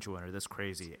gargantuan or this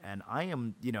crazy. And I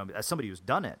am, as somebody who's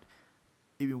done it,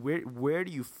 where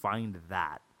do you find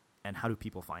that? And how do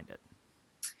people find it?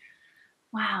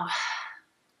 Wow.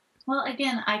 Well,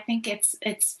 again, I think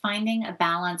it's finding a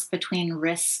balance between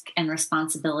risk and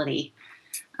responsibility.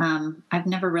 I've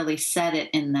never really said it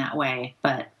in that way,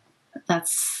 but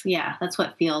that's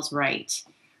what feels right.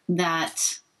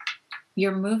 That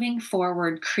you're moving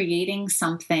forward, creating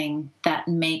something that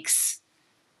makes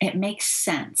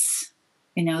sense.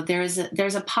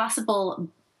 There's a possible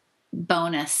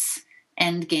bonus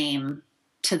end game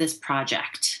to this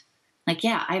project. Like,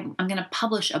 yeah, I'm going to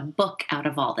publish a book out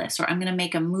of all this, or I'm going to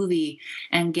make a movie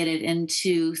and get it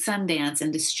into Sundance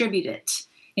and distribute it.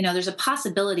 There's a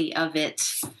possibility of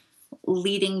it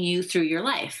leading you through your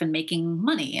life and making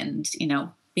money and,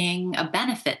 being a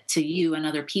benefit to you and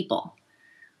other people.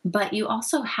 But you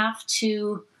also have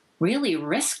to really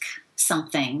risk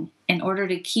something in order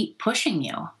to keep pushing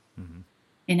you. Mm-hmm.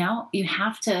 You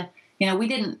have to, we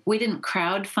didn't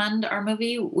crowdfund our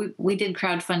movie. We did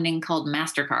crowdfunding called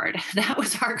MasterCard. That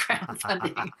was our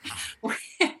crowdfunding.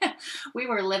 We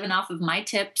were living off of my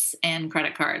tips and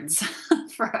credit cards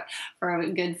for a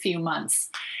good few months.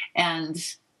 And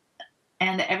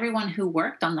everyone who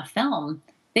worked on the film,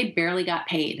 they barely got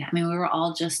paid. I mean, we were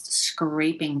all just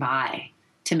scraping by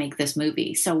to make this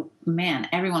movie. So, man,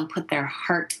 everyone put their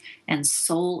heart and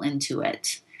soul into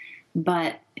it.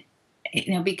 But,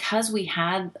 because we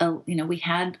had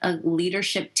a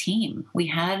leadership team. We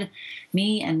had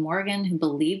me and Morgan who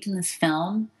believed in this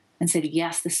film and said,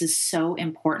 yes, this is so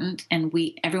important. And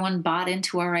everyone bought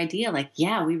into our idea. Like,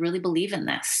 yeah, we really believe in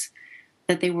this,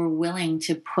 that they were willing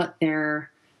to put their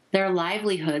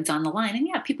livelihoods on the line. And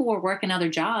yeah, people were working other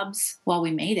jobs while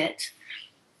we made it.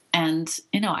 And,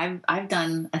 I've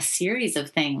done a series of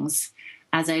things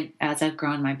as I've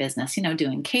grown my business,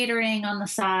 doing catering on the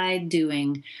side,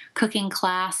 doing cooking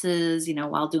classes,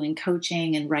 while doing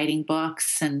coaching and writing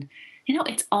books. And,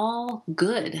 it's all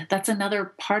good. That's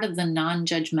another part of the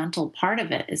non-judgmental part of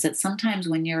it, is that sometimes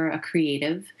when you're a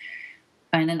creative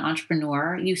and an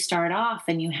entrepreneur, you start off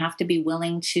and you have to be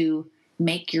willing to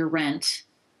make your rent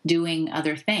doing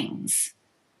other things.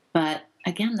 But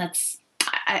again,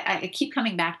 I keep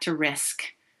coming back to risk.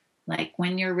 Like,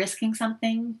 when you're risking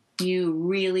something, you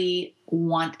really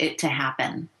want it to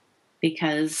happen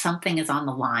because something is on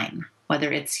the line,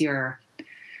 whether it's your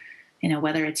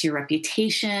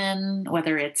reputation,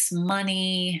 whether it's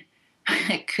money.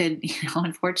 It could,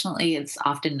 unfortunately, it's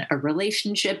often a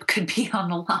relationship could be on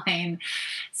the line.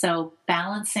 So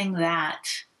balancing that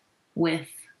with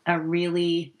a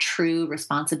really true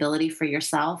responsibility for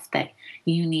yourself, that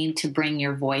you need to bring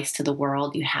your voice to the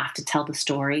world. You have to tell the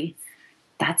story.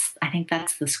 I think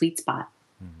that's the sweet spot.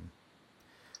 Mm-hmm.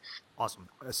 Awesome.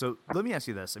 So let me ask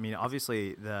you this. I mean,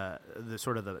 obviously the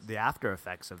sort of the after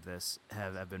effects of this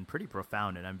have been pretty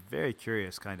profound, and I'm very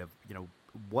curious kind of,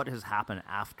 what has happened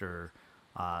after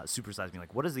Super Size Me?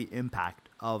 Like, what has the impact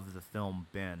of the film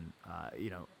been,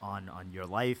 on your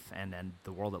life and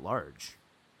the world at large?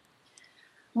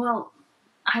 Well,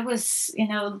 I was,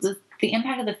 the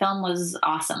impact of the film was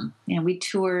awesome. We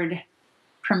toured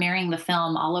premiering the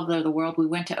film all over the world. We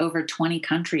went to over 20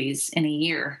 countries in a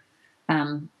year.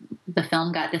 The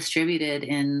film got distributed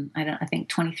in, I think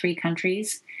 23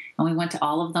 countries, and we went to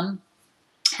all of them,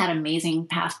 had amazing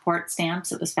passport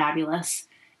stamps. It was fabulous.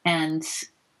 And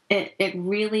it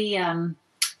really,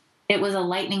 it was a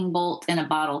lightning bolt in a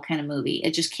bottle kind of movie.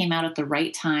 It just came out at the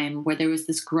right time where there was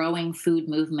this growing food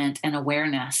movement and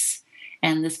awareness.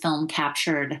 And this film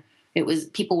captured,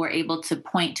 people were able to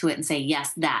point to it and say,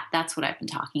 yes, that's what I've been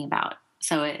talking about.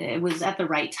 So it was at the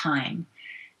right time.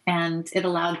 And it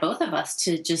allowed both of us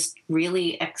to just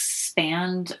really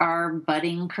expand our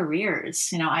budding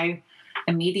careers. I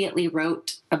immediately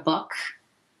wrote a book,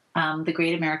 The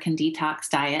Great American Detox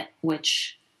Diet,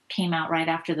 which came out right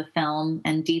after the film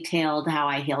and detailed how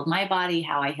I healed my body,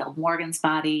 how I healed Morgan's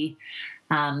body,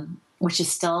 which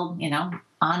is still,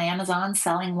 on Amazon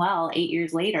selling well 8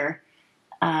 years later.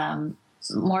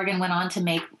 Morgan went on to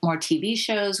make more TV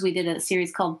shows. We did a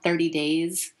series called 30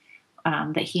 Days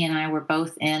that he and I were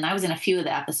both in. I was in a few of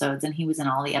the episodes and he was in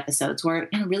all the episodes, where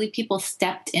really people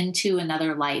stepped into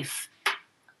another life,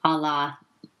 a la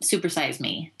Super Size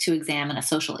Me, to examine a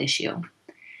social issue.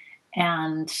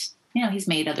 And, he's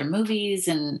made other movies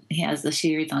and he has the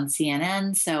series on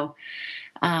CNN. So,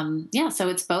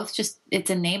 so it's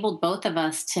enabled both of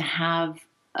us to have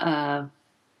a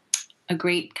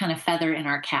great kind of feather in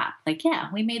our cap. Like, yeah,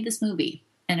 we made this movie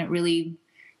and it really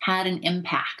had an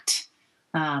impact.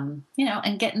 And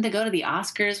getting to go to the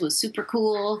Oscars was super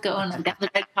cool. Going down the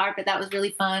red carpet, that was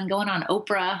really fun. Going on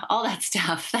Oprah, all that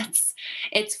stuff.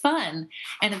 It's fun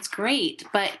and it's great,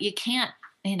 but you can't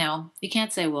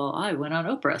say, well, I went on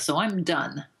Oprah, so I'm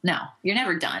done. No, you're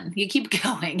never done. You keep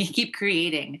going, you keep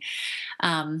creating.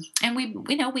 And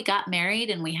we got married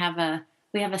and we have a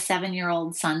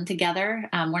 7-year-old son together.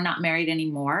 We're not married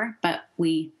anymore, but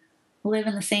we live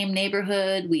in the same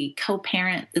neighborhood. We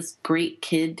co-parent this great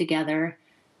kid together.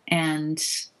 And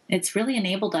it's really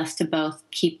enabled us to both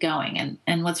keep going.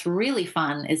 And what's really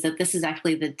fun is that this is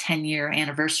actually the 10-year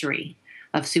anniversary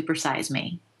of Super Size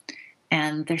Me.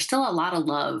 And there's still a lot of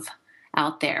love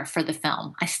out there for the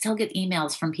film. I still get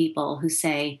emails from people who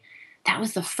say, that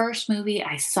was the first movie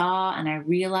I saw and I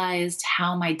realized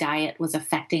how my diet was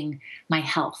affecting my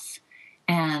health.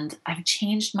 And I've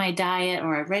changed my diet,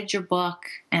 or I read your book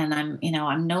and I'm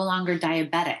no longer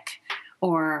diabetic,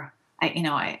 or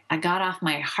I got off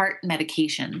my heart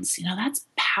medications. That's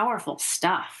powerful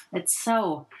stuff. It's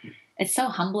so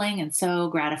humbling and so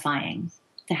gratifying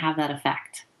to have that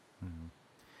effect.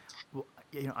 Well,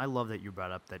 I love that you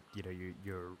brought up that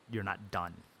you're not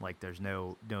done. Like, there's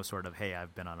no sort of, hey,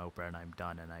 I've been on Oprah and I'm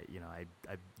done. And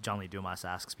John Lee Dumas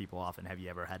asks people often, have you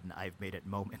ever had an I've made it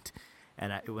moment?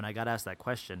 And when I got asked that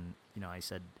question, I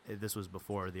said, this was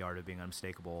before The Art of Being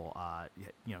Unmistakable,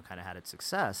 kind of had its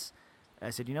success. I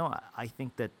said, I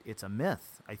think that it's a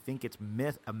myth. I think it's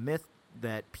a myth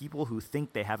that people who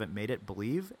think they haven't made it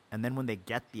believe, and then when they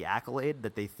get the accolade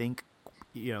that they think,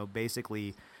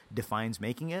 basically defines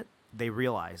making it, they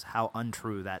realize how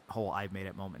untrue that whole I've made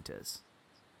it moment is.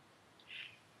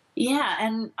 Yeah,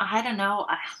 and I don't know.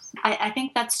 I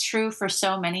think that's true for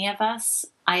so many of us.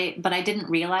 But I didn't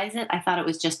realize it. I thought it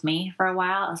was just me for a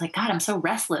while. I was like, God, I'm so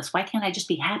restless. Why can't I just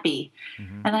be happy?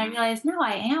 Mm-hmm. And then I realized, no,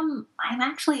 I am.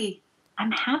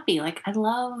 I'm happy. Like I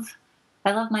love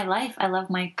my life. I love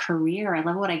my career. I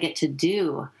love what I get to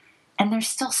do. And there's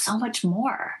still so much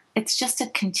more. It's just a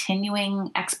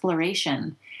continuing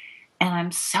exploration. And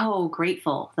I'm so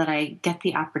grateful that I get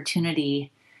the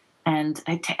opportunity. And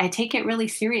I take it really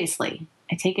seriously.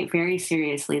 I take it very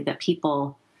seriously that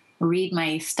people read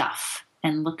my stuff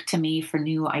and look to me for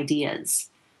new ideas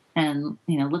and,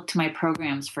 look to my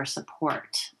programs for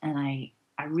support. And I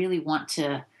really want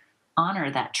to honor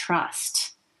that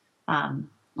trust,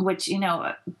 which,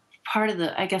 part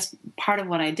of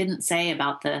what I didn't say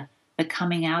about the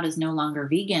coming out as no longer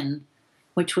vegan,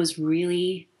 which was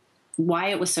really why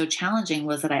it was so challenging,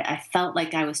 was that I felt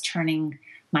like I was turning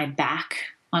my back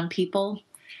on people.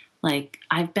 Like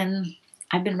I've been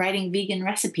writing vegan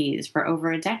recipes for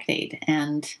over a decade,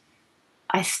 and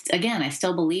I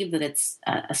still believe that it's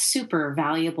a super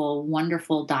valuable,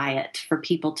 wonderful diet for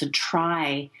people to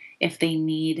try if they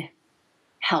need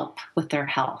help with their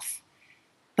health.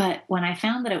 But when I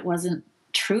found that it wasn't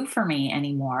true for me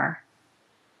anymore,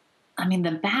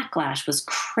 the backlash was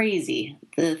crazy.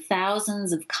 The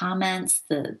thousands of comments,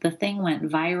 the thing went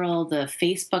viral, the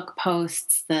Facebook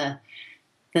posts, the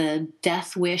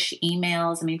death wish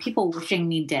emails. People wishing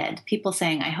me dead. People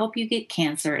saying, I hope you get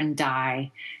cancer and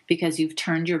die because you've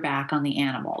turned your back on the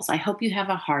animals. I hope you have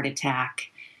a heart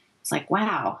attack. It's like,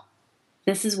 wow,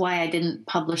 this is why I didn't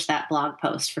publish that blog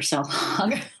post for so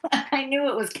long. I knew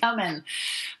it was coming,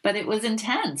 but it was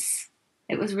intense.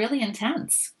 It was really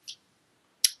intense.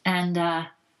 And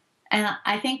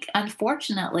I think,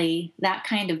 unfortunately, that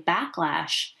kind of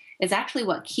backlash is actually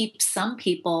what keeps some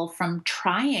people from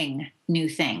trying new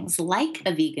things like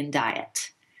a vegan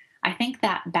diet. I think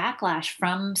that backlash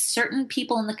from certain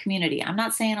people in the community, I'm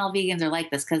not saying all vegans are like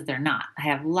this, because they're not. I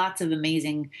have lots of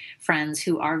amazing friends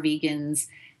who are vegans,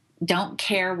 don't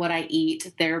care what I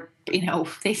eat. They're,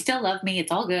 they still love me.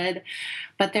 It's all good.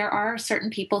 But there are certain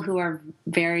people who are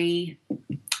very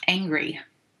angry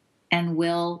and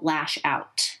will lash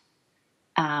out.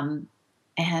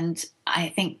 And I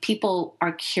think people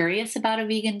are curious about a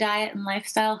vegan diet and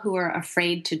lifestyle who are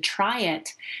afraid to try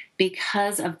it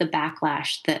because of the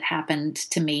backlash that happened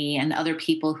to me and other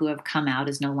people who have come out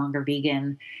as no longer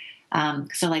vegan.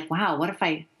 So like, wow, what if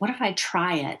I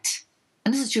try it?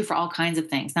 And this is true for all kinds of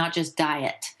things, not just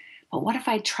diet. But what if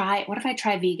I try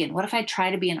vegan? What if I try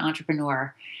to be an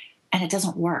entrepreneur and it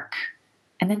doesn't work?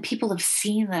 And then people have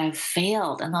seen that I've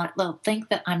failed and they'll think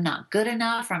that I'm not good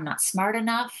enough or I'm not smart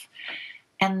enough.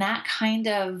 And that kind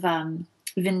of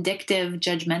vindictive,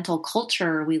 judgmental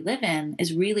culture we live in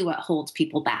is really what holds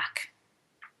people back.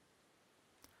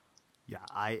 Yeah,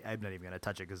 I'm not even going to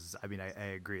touch it because, I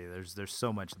agree. There's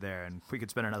so much there, and we could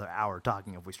spend another hour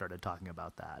talking if we started talking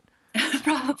about that.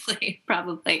 Probably.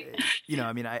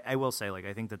 I will say,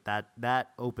 I think that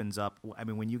opens up.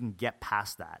 When you can get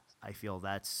past that, I feel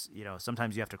that's,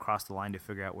 sometimes you have to cross the line to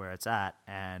figure out where it's at.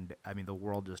 And the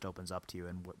world just opens up to you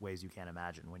in ways you can't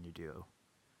imagine when you do.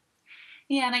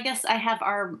 Yeah, and I guess I have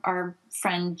our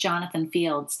friend Jonathan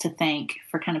Fields to thank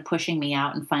for kind of pushing me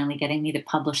out and finally getting me to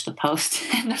publish the post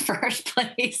in the first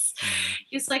place. Mm-hmm.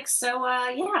 He's like,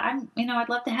 I'd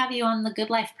love to have you on the Good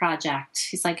Life Project.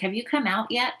 He's like, have you come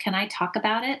out yet? Can I talk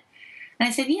about it? And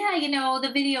I said, yeah,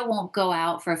 the video won't go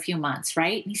out for a few months,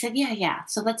 right? And he said, yeah,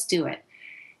 so let's do it.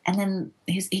 And then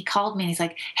he called me and he's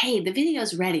like, hey, the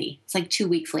video's ready. It's like 2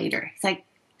 weeks later. He's like,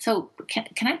 so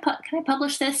can I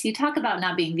publish this? You talk about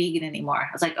not being vegan anymore.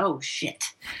 I was like, oh shit,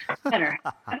 better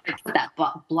put that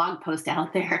blog post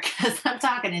out there because I'm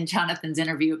talking in Jonathan's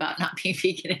interview about not being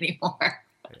vegan anymore.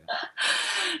 Yeah.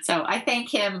 So I thank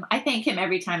him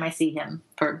every time I see him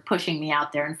for pushing me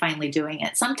out there and finally doing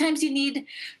it. Sometimes you need,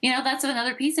 that's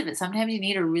another piece of it. Sometimes you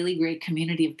need a really great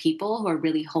community of people who are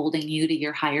really holding you to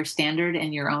your higher standard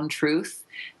and your own truth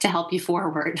to help you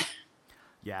forward.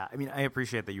 Yeah, I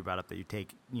appreciate that you brought up that you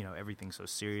take, everything so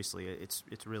seriously. It's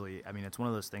really, it's one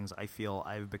of those things I feel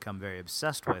I've become very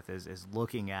obsessed with is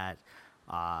looking at,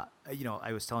 I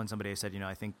was telling somebody, I said,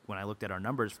 I think when I looked at our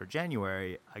numbers for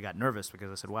January, I got nervous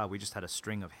because I said, wow, we just had a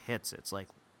string of hits. It's like,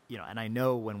 and I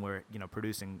know when we're,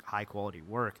 producing high quality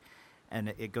work,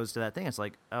 And it goes to that thing. It's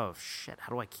like, oh shit,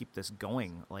 how do I keep this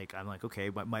going? Like, I'm like, okay,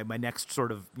 but my next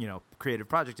sort of, creative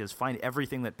project is find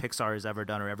everything that Pixar has ever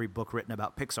done or every book written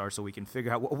about Pixar so we can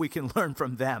figure out what we can learn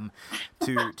from them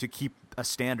to keep a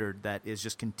standard that is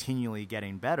just continually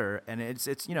getting better. And it's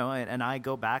and I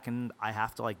go back and I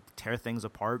have to like tear things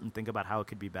apart and think about how it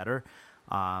could be better.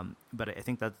 But I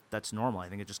think that's normal. I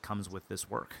think it just comes with this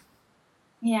work.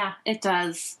 Yeah, it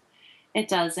does. It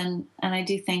does. And I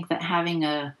do think that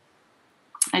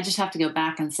I just have to go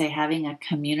back and say having a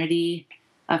community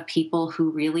of people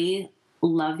who really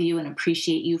love you and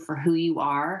appreciate you for who you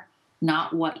are,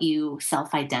 not what you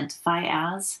self-identify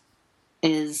as,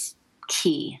 is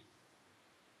key.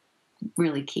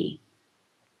 Really key.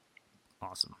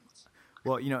 Awesome.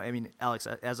 Well, Alex,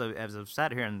 as I've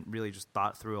sat here and really just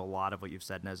thought through a lot of what you've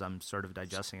said, and as I'm sort of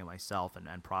digesting it myself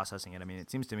and processing it,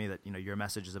 it seems to me that, your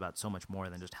message is about so much more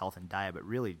than just health and diet, but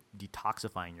really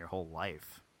detoxifying your whole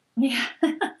life. Yeah,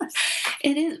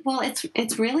 it is. Well,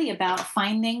 it's really about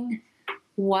finding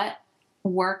what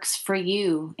works for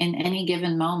you in any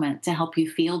given moment to help you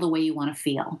feel the way you want to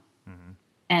feel. Mm-hmm.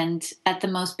 And at the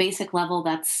most basic level,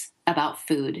 that's about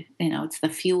food. It's the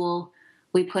fuel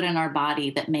we put in our body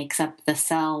that makes up the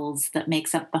cells, that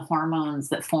makes up the hormones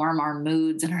that form our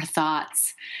moods and our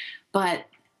thoughts. But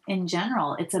in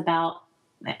general,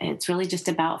 it's really just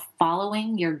about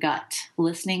following your gut,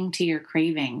 listening to your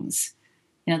cravings.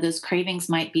 Those cravings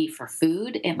might be for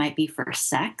food. It might be for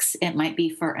sex. It might be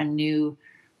for a new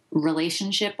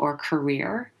relationship or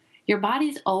career. Your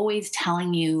body's always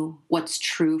telling you what's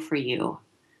true for you.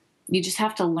 You just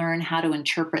have to learn how to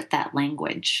interpret that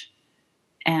language.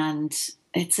 And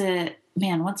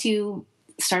once you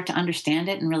start to understand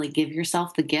it and really give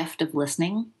yourself the gift of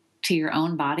listening to your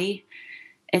own body,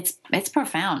 it's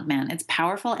profound, man. It's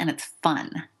powerful and it's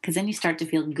fun because then you start to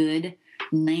feel good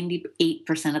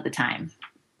 98% of the time.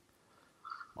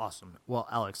 Awesome. Well,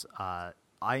 Alex, I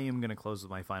am going to close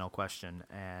with my final question.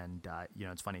 And,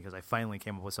 it's funny because I finally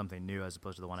came up with something new as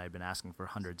opposed to the one I've been asking for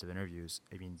hundreds of interviews.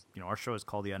 Our show is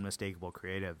called The Unmistakable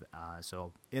Creative.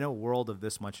 So in a world of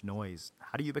this much noise,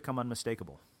 how do you become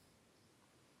unmistakable?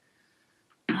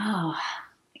 Oh,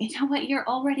 you know what? You're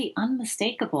already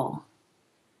unmistakable.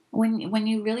 When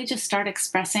you really just start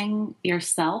expressing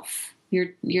yourself,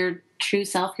 your true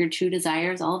self, your true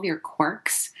desires, all of your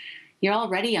quirks, you're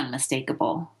already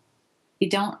unmistakable. You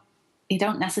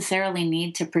don't necessarily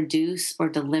need to produce or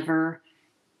deliver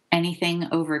anything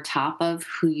over top of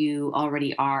who you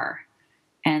already are.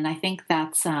 And I think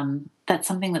that's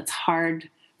something that's hard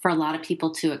for a lot of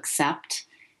people to accept,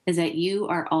 is that you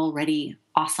are already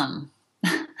awesome.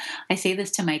 I say this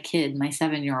to my kid, my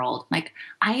 7-year-old, like,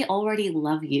 I already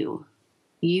love you.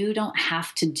 You don't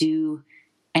have to do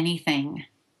anything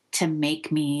to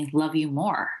make me love you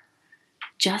more.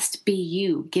 Just be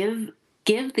you. Give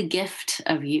the gift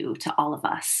of you to all of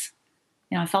us.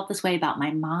 I felt this way about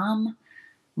my mom.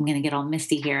 I'm going to get all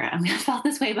misty here. I felt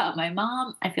this way about my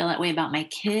mom. I feel that way about my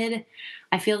kid.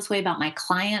 I feel this way about my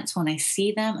clients when I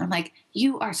see them. I'm like,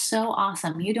 you are so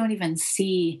awesome. You don't even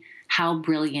see how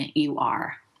brilliant you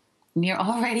are. And you're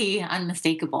already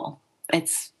unmistakable.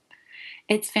 It's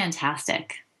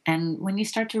fantastic. And when you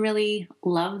start to really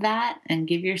love that and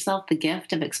give yourself the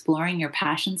gift of exploring your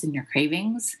passions and your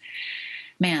cravings,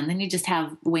 man, then you just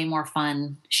have way more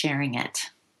fun sharing it.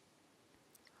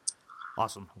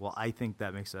 Awesome. Well, I think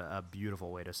that makes a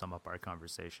beautiful way to sum up our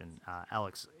conversation.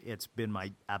 Alex, it's been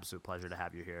my absolute pleasure to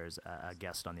have you here as a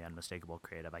guest on The Unmistakable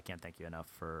Creative. I can't thank you enough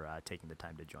for taking the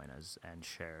time to join us and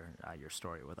share your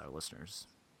story with our listeners.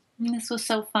 This was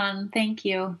so fun. Thank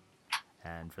you.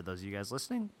 And for those of you guys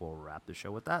listening, we'll wrap the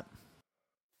show with that.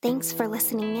 Thanks for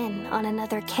listening in on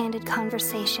another candid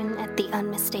conversation at The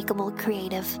Unmistakable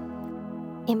Creative.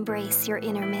 Embrace your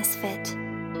inner misfit.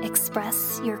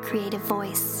 Express your creative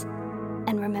voice.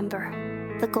 And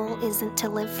remember, the goal isn't to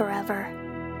live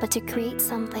forever, but to create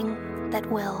something that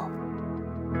will.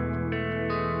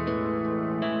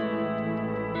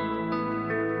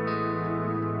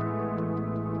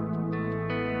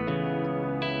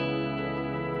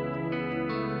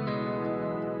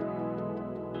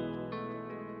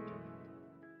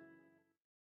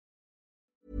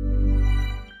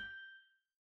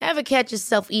 Ever catch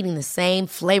yourself eating the same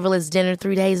flavorless dinner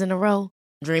 3 days in a row?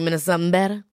 Dreaming of something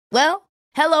better? Well,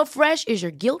 HelloFresh is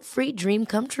your guilt-free dream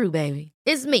come true, baby.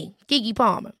 It's me, Keke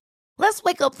Palmer. Let's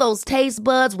wake up those taste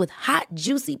buds with hot,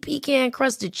 juicy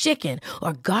pecan-crusted chicken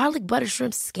or garlic butter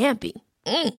shrimp scampi.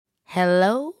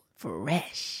 Hello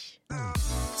Fresh.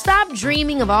 Stop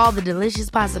dreaming of all the delicious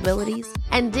possibilities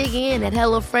and dig in at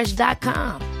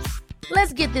HelloFresh.com.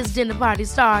 Let's get this dinner party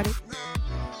started.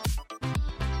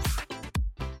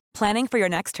 Planning for your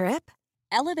next trip?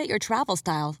 Elevate your travel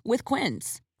style with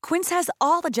Quince. Quince has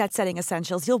all the jet-setting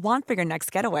essentials you'll want for your next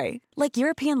getaway, like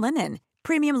European linen,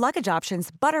 premium luggage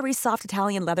options, buttery soft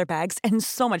Italian leather bags, and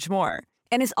so much more.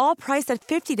 And is all priced at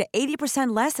 50 to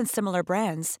 80% less than similar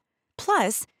brands.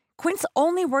 Plus, Quince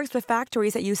only works with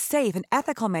factories that use safe and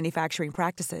ethical manufacturing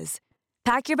practices.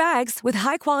 Pack your bags with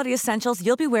high-quality essentials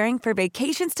you'll be wearing for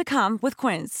vacations to come with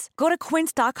Quince. Go to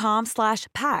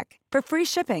quince.com/pack for free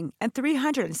shipping and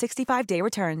 365-day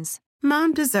returns.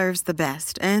 Mom deserves the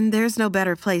best, and there's no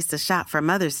better place to shop for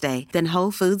Mother's Day than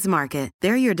Whole Foods Market.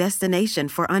 They're your destination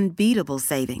for unbeatable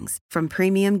savings, from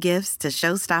premium gifts to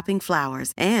show-stopping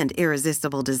flowers and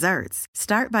irresistible desserts.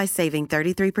 Start by saving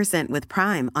 33% with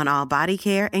Prime on all body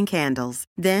care and candles.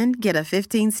 Then get a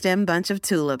 15-stem bunch of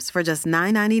tulips for just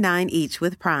 $9.99 each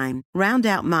with Prime. Round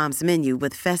out Mom's menu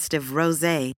with festive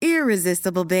rosé,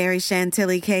 irresistible berry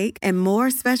chantilly cake, and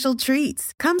more special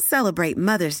treats. Come celebrate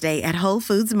Mother's Day at Whole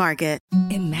Foods Market.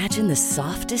 Imagine the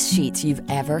softest sheets you've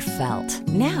ever felt.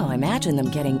 Now imagine them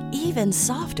getting even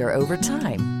softer over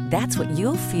time. That's what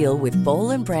you'll feel with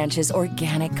Boll & Branch's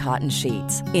organic cotton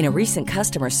sheets. In a recent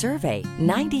customer survey,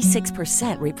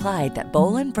 96% replied that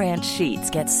Boll & Branch sheets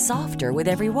get softer with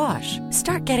every wash.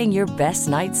 Start getting your best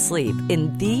night's sleep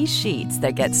in these sheets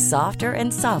that get softer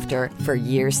and softer for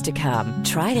years to come.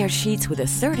 Try their sheets with a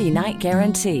 30-night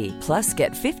guarantee. Plus,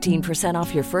 get 15%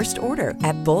 off your first order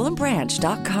at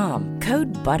bollandbranch.com.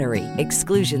 Code BUTTERY.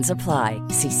 Exclusions apply.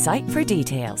 See site for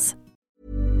details.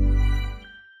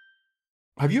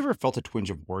 Have you ever felt a twinge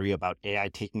of worry about AI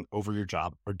taking over your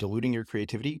job or diluting your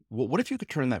creativity? Well, what if you could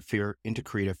turn that fear into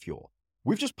creative fuel?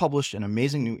 We've just published an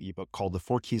amazing new ebook called The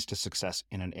 4 Keys to Success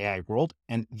in an AI World,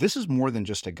 and this is more than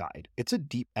just a guide. It's a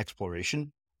deep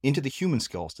exploration into the human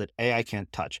skills that AI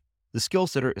can't touch, the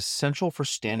skills that are essential for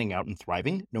standing out and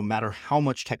thriving, no matter how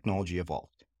much technology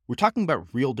evolved. We're talking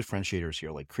about real differentiators here,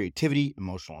 like creativity,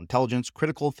 emotional intelligence,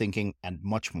 critical thinking, and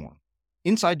much more.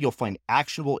 Inside, you'll find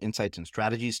actionable insights and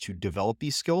strategies to develop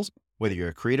these skills, whether you're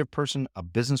a creative person, a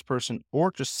business person,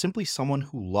 or just simply someone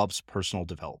who loves personal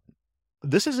development.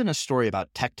 This isn't a story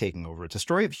about tech taking over. It's a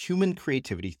story of human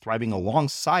creativity thriving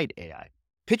alongside AI.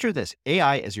 Picture this,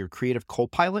 AI as your creative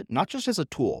co-pilot, not just as a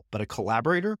tool, but a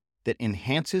collaborator that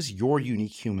enhances your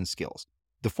unique human skills.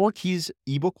 The 4 Keys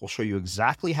ebook will show you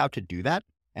exactly how to do that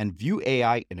and view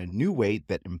AI in a new way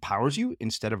that empowers you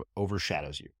instead of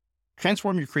overshadows you.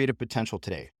 Transform your creative potential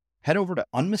today. Head over to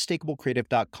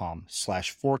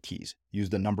unmistakablecreative.com/4keys. Use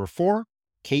the number 4,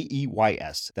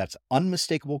 KEYS. That's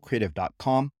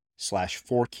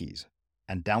unmistakablecreative.com/4keys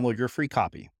and download your free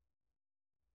copy.